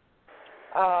can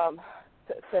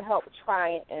to help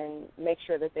try and make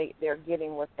sure that they're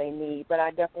getting what they need. But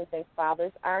I definitely think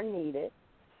fathers are needed.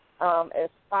 As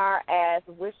far as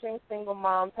wishing single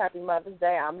moms Happy Mother's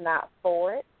Day, I'm not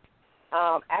for it.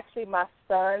 Actually, my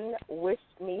son wished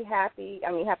me Happy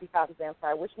Father's Day,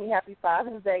 wished me Happy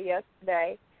Father's Day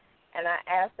yesterday. And I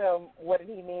asked him, what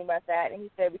did he mean by that? And he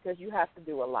said, because you have to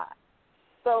do a lot.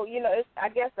 So, it's, I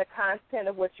guess, the content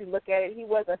of what you look at it. He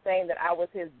wasn't saying that I was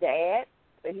his dad,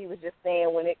 but he was just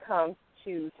saying when it comes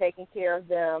to taking care of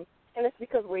them, and it's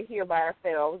because we're here by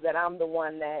ourselves, that I'm the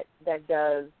one that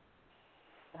does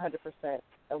 100%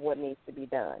 of what needs to be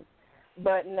done.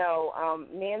 But no,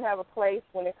 men have a place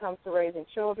when it comes to raising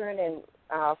children,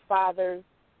 and fathers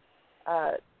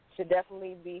should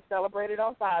definitely be celebrated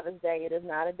on Father's Day. It is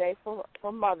not a day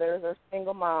for mothers or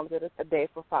single moms. It is a day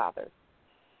for fathers.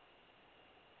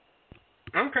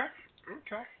 Okay.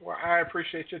 Well, I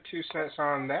appreciate your 2 cents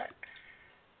on that.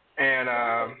 And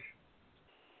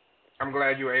I'm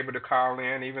glad you were able to call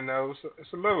in, even though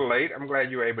it's a little late. I'm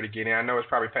glad you were able to get in. I know it's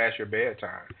probably past your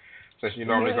bedtime, since you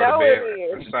normally go to bed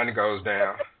when the sun goes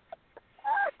down.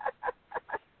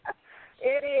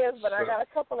 It is, but I got a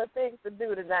couple of things to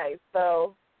do tonight,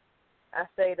 so I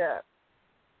stayed up.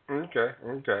 Okay.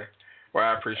 Well,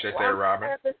 I appreciate that, Robin.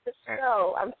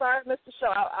 I'm sorry, Mr.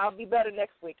 Shaw. I'll be better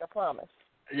next week, I promise.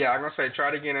 Yeah, I'm going to say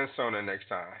try to get in sooner next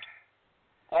time.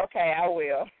 Okay, I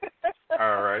will.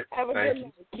 All right. Have a good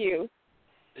night, Q.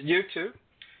 You too.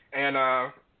 And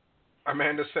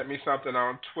Amanda sent me something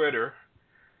on Twitter.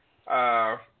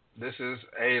 This is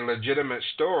a legitimate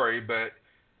story, but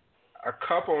a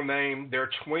couple named their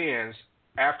twins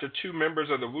after two members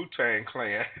of the Wu-Tang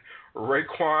Clan,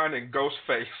 Raekwon and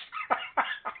Ghostface.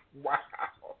 Wow.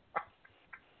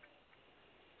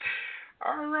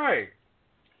 All right.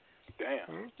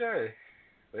 Damn. Okay.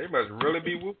 They must really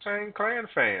be Wu-Tang Clan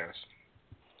fans.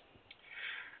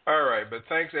 All right, but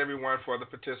thanks everyone for the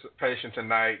participation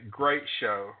tonight. Great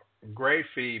show. Great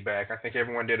feedback. I think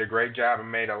everyone did a great job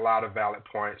and made a lot of valid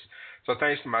points. So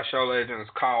thanks to my show legends,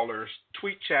 callers,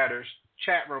 tweet chatters,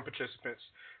 chat room participants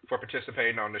for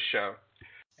participating on the show.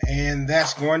 And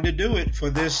that's going to do it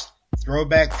for this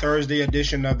Throwback Thursday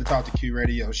edition of the T2Q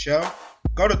radio show.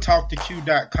 Go to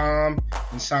talk2q.com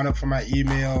and sign up for my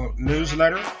email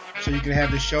newsletter so you can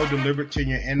have the show delivered to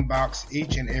your inbox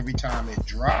each and every time it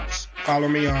drops. Follow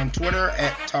me on Twitter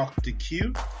at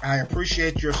Talk2Q. I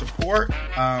appreciate your support.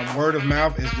 Word of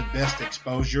mouth is the best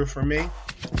exposure for me.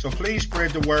 So please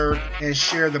spread the word and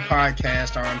share the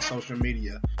podcast on social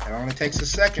media. It only takes a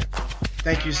second.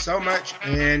 Thank you so much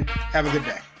and have a good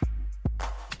day.